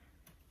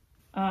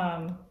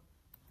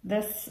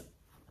this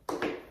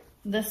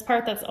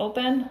part that's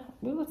open.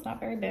 Ooh, it's not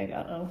very big.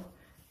 Uh-oh.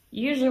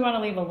 You usually want to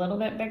leave a little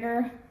bit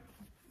bigger.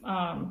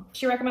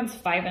 She recommends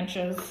 5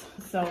 inches,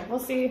 so we'll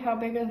see how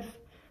big of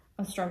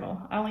a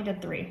struggle. I only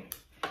did 3.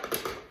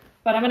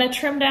 But I'm going to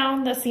trim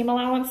down the seam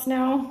allowance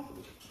now.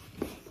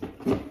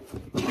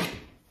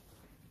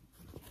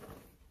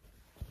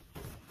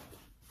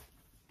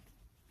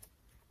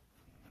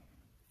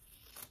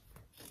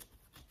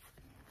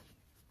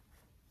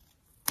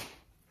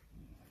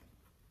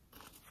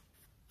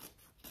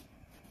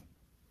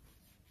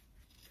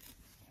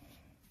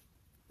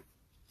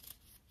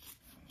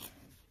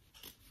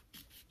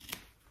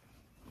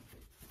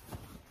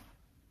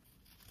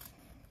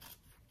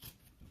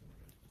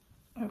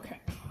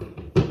 Okay.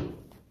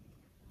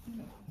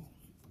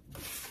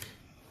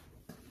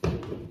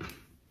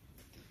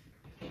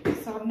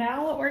 So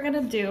now what we're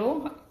gonna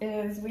do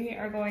is we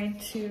are going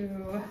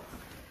to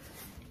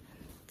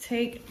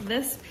take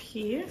this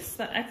piece,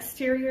 the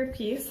exterior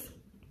piece,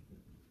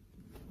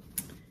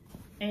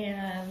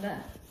 and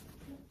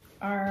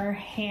our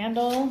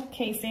handle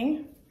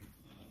casing,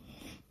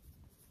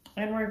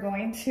 and we're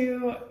going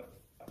to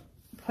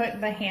put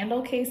the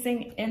handle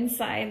casing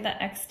inside the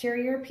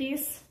exterior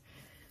piece.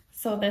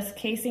 So this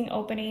casing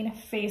opening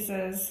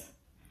faces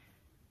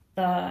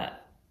the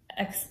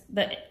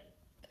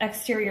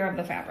exterior of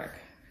the fabric.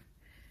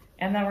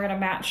 And then we're gonna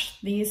match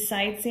these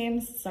side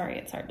seams, sorry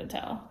it's hard to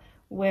tell,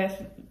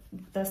 with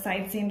the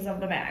side seams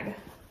of the bag.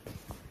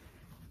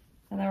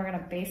 And then we're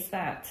gonna baste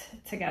that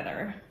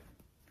together.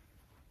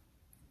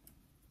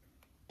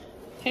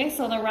 Okay,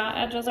 so the raw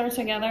edges are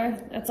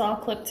together, it's all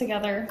clipped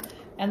together,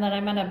 and then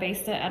I'm gonna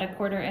baste it at a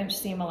 1/4 inch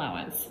seam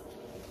allowance.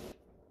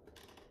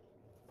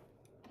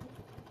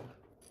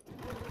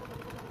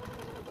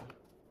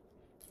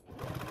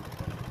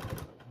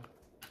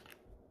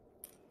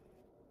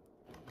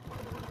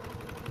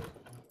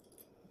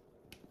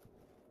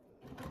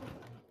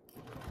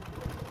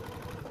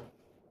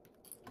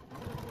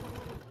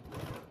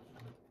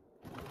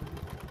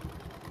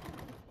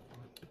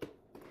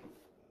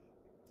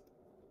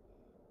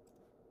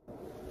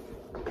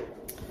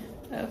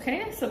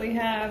 Okay, so we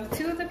have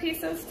 2 of the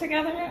pieces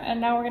together,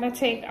 and now we're gonna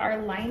take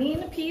our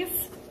lining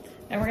piece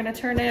and we're gonna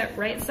turn it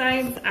right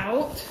sides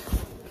out.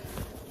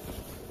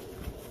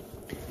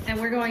 And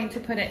we're going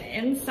to put it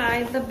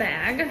inside the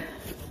bag.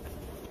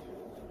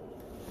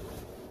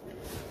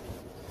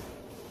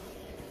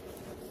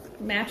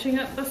 Matching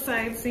up the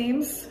side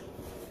seams.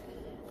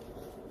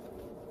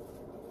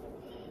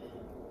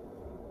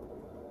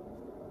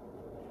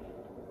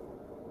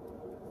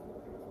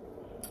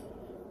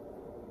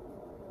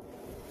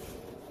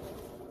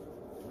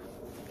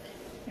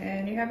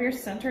 And you have your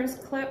centers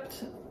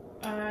clipped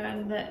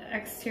on the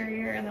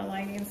exterior and the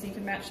lining, so you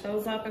can match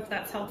those up if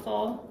that's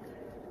helpful.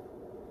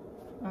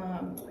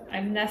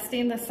 I'm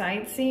nesting the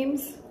side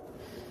seams.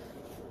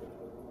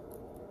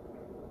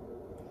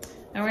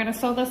 And we're gonna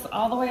sew this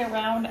all the way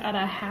around at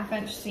a 1/2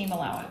 inch seam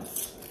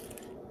allowance.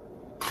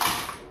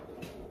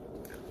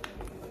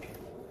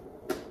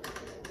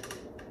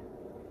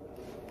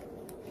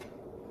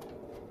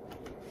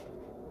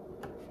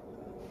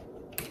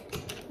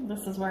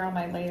 This is where all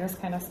my layers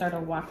kind of start to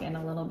walk in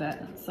a little bit.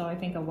 So I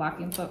think a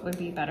walking foot would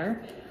be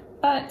better,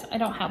 but I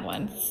don't have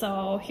one.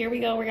 So here we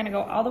go. We're gonna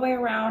go all the way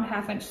around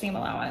 1/2 inch seam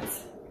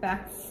allowance.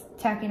 Back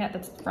tacking at the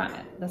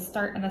front, the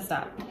start and the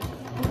stop.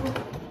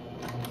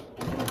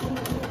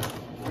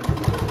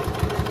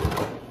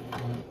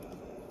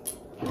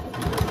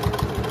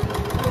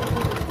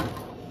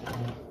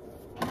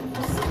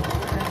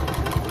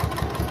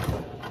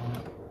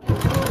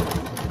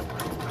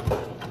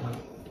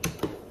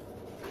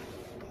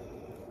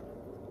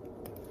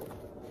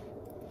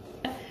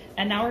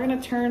 And now we're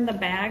gonna turn the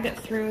bag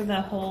through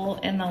the hole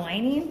in the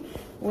lining,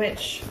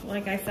 which,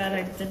 like I said,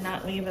 I did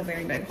not leave a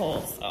very big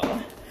hole,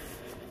 so.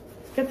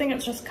 Good thing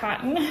it's just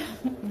cotton,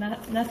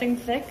 nothing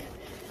thick.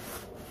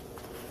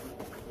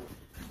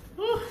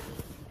 Whew.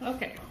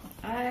 Okay,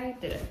 I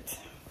did it.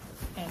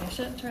 And I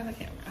shouldn't turn the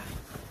camera.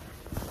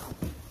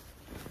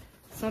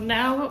 So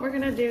now what we're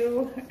gonna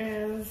do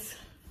is,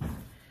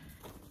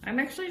 I'm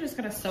actually just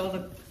gonna sew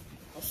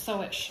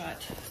it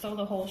shut, sew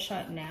the hole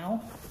shut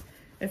now.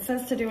 It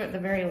says to do it the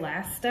very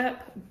last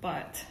step,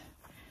 but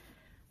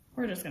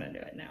we're just gonna do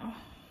it now.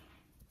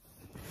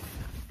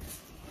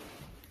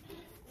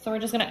 So we're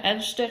just gonna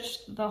edge stitch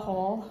the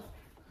hole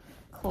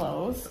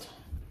closed.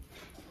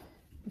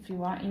 If you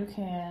want, you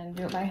can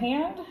do it by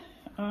hand.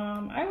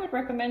 I would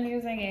recommend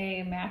using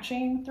a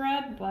matching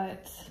thread,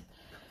 but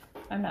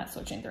I'm not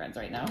switching threads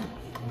right now.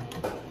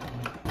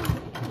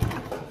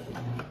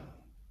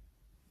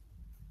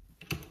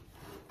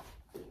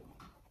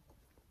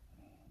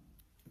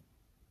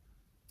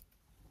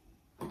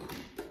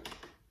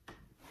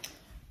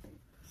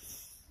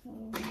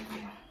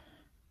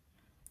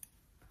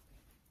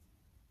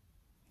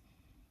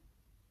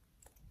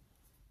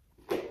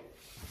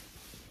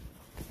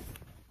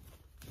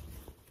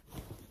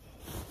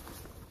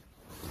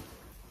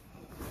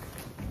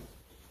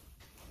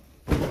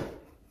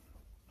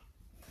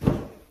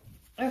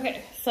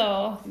 Okay,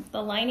 so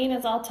the lining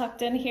is all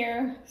tucked in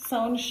here,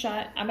 sewn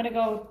shut. I'm gonna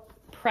go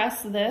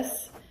press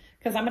this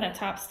because I'm gonna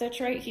top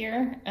stitch right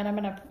here, and I'm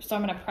gonna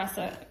press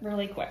it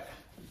really quick.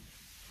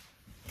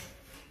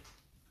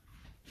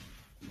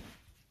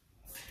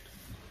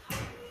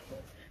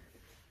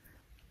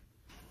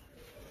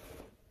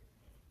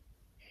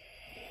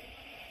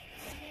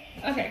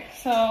 Okay,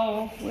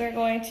 so we're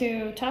going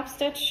to top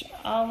stitch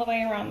all the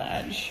way around the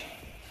edge.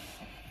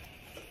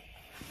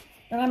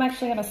 And I'm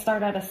actually gonna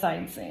start at a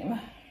side seam.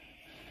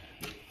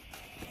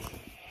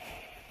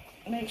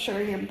 Make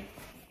sure your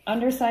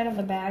underside of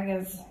the bag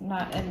is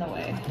not in the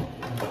way.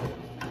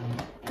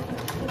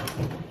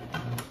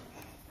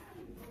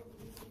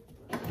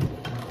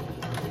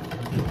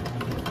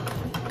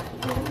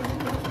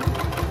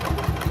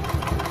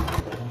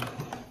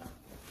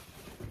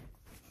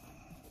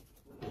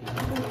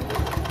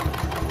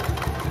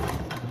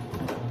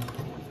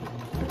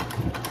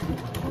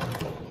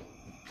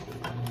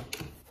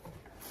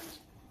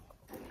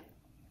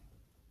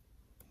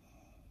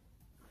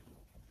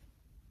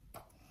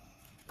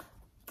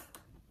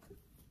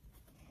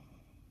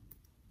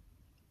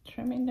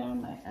 Trimming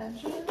down my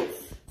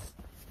edges,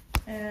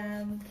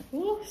 and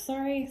ooh,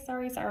 sorry.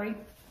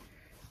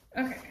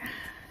 Okay,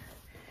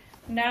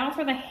 now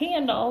for the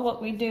handle,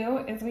 what we do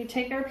is we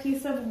take our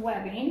piece of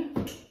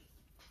webbing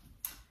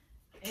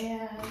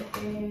and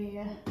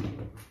a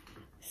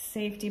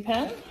safety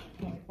pin.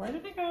 Where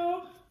did it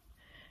go?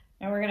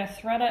 And we're gonna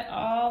thread it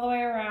all the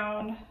way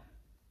around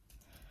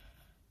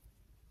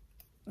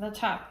the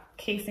top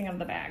casing of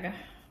the bag,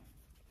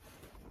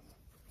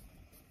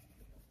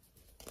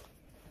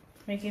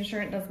 making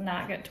sure it does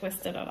not get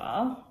twisted at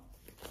all.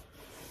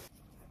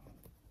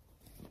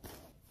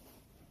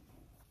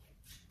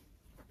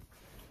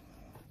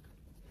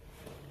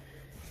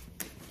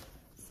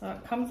 So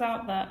it comes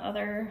out the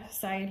other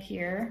side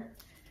here.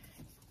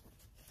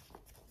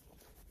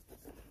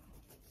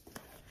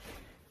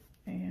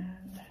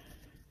 And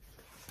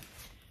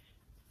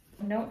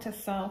note to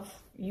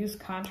self, use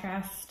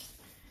contrasting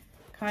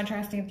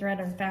thread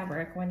and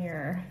fabric when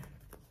you're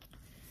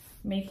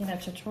making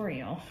a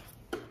tutorial.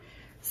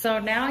 So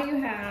now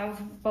you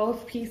have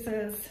both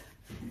pieces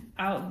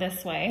out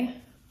this way,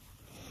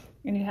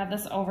 and you have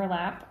this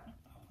overlap,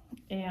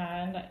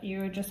 and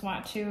you just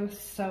want to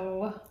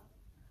sew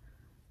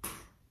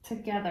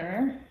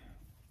together.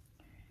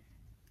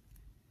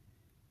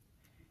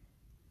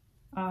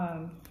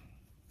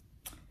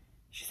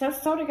 She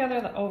says sew together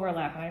the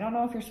overlap, and I don't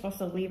know if you're supposed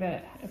to leave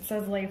it. It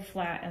says lay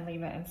flat and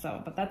leave it and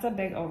sew, but that's a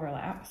big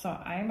overlap. So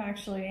I'm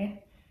actually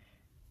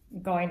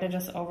going to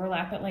just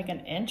overlap it like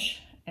an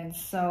inch and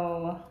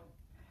sew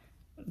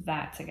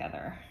that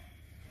together.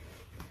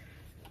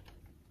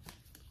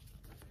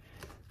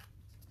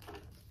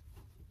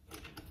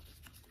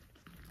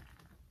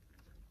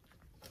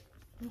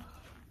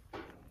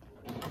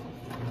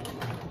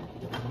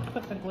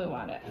 Put the glue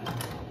on it.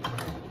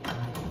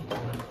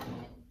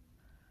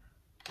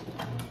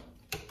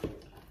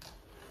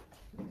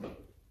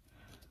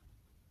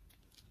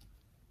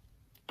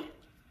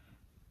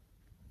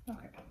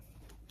 Okay.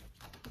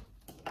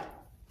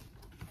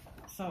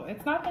 So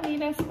it's not the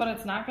neatest, but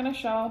it's not going to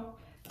show,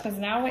 because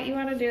now what you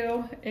want to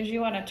do is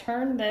you want to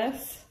turn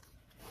this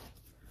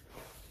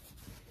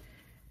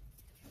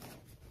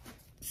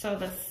so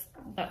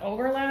the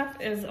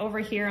overlap is over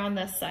here on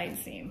this side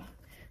seam.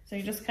 So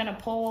you just kind of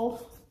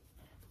pull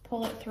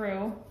it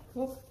through.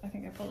 Whoop, I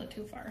think I pulled it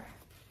too far.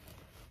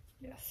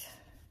 Yes.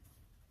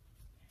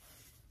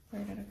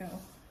 Where did it go?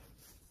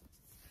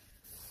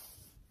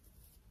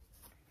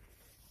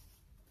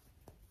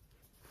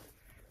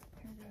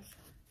 There it is.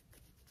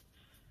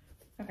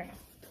 Okay.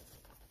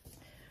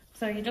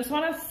 So you just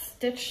want to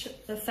stitch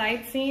the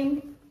side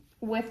seam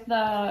with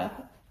the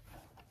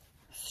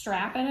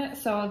strap in it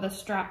so the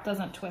strap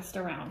doesn't twist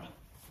around.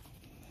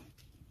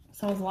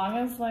 So as long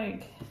as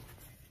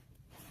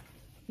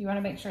you want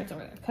to make sure it's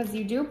over there, because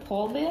you do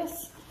pull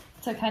this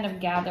to kind of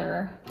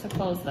gather to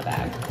close the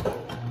bag.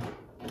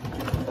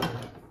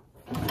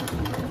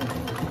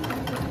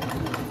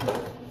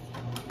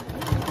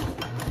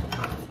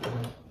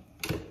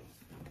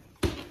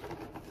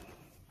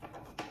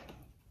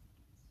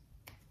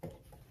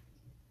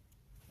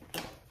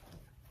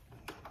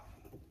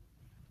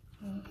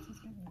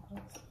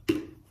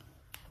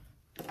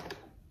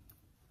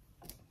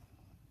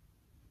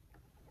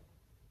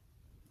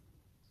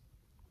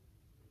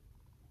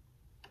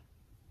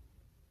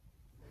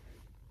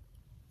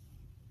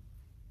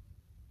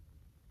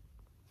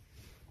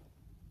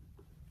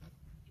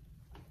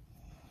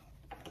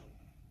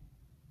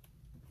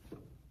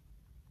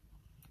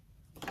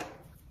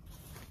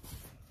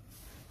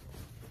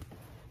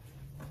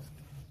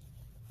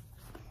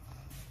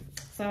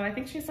 So I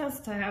think she says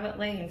to have it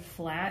laying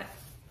flat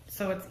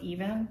so it's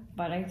even,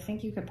 but I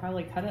think you could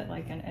probably cut it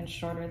like an inch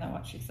shorter than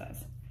what she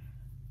says.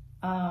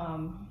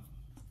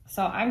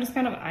 So I'm just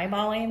kind of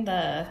eyeballing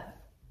the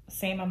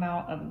same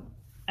amount of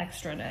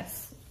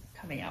extraness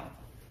coming out.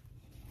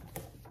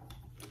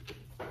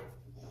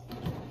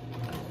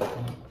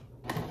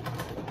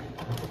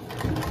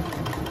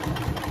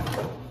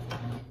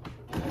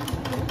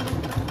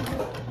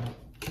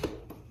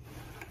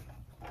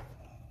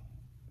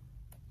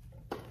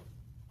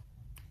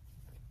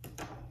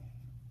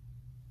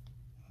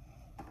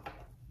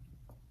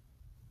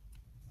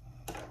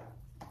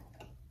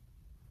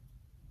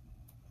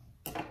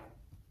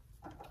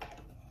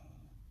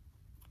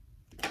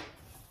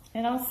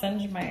 And I'll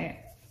send you my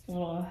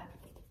little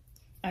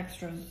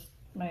extras,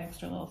 my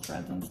extra little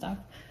threads and stuff.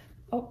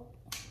 Oh,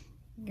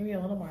 give you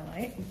a little more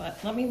light,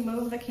 but let me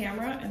move the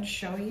camera and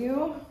show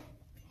you.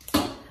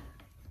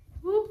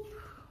 Whoop.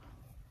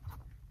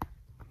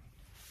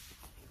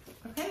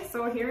 Okay,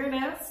 so here it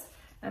is.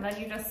 And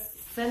then you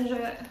just cinch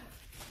it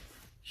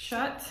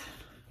shut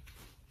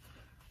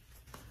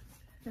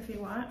if you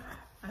want.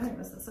 I think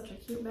this is such a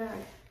cute bag.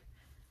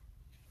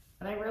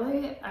 But I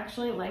really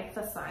actually like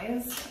the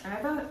size. I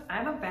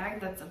have a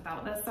bag that's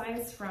about this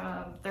size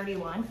from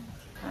 31.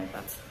 I think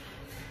that's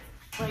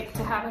like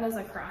to have it as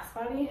a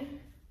crossbody.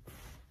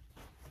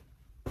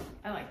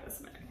 I like this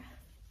bag.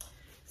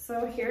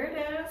 So here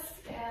it is,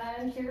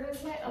 and here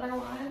is my other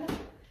one.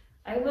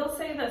 I will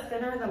say the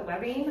thinner the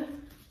webbing,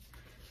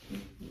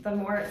 the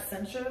more it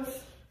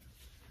cinches.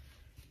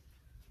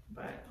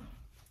 But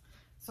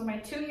so my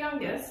two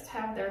youngest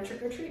have their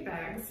trick-or-treat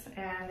bags,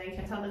 and they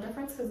can tell the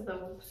difference because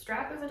the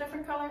strap is a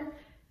different color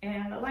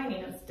and the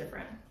lining is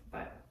different.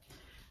 But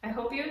I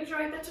hope you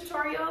enjoyed the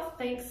tutorial.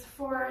 Thanks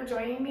for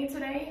joining me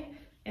today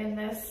in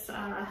this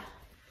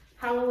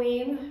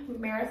Halloween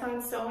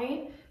marathon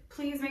sewing.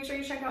 Please make sure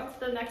you check out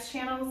the next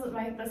channels.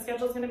 The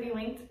schedule is going to be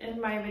linked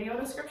in my video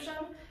description.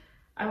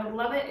 I would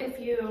love it if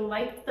you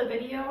liked the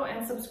video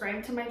and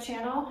subscribed to my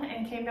channel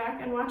and came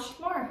back and watched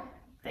more.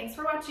 Thanks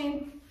for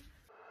watching.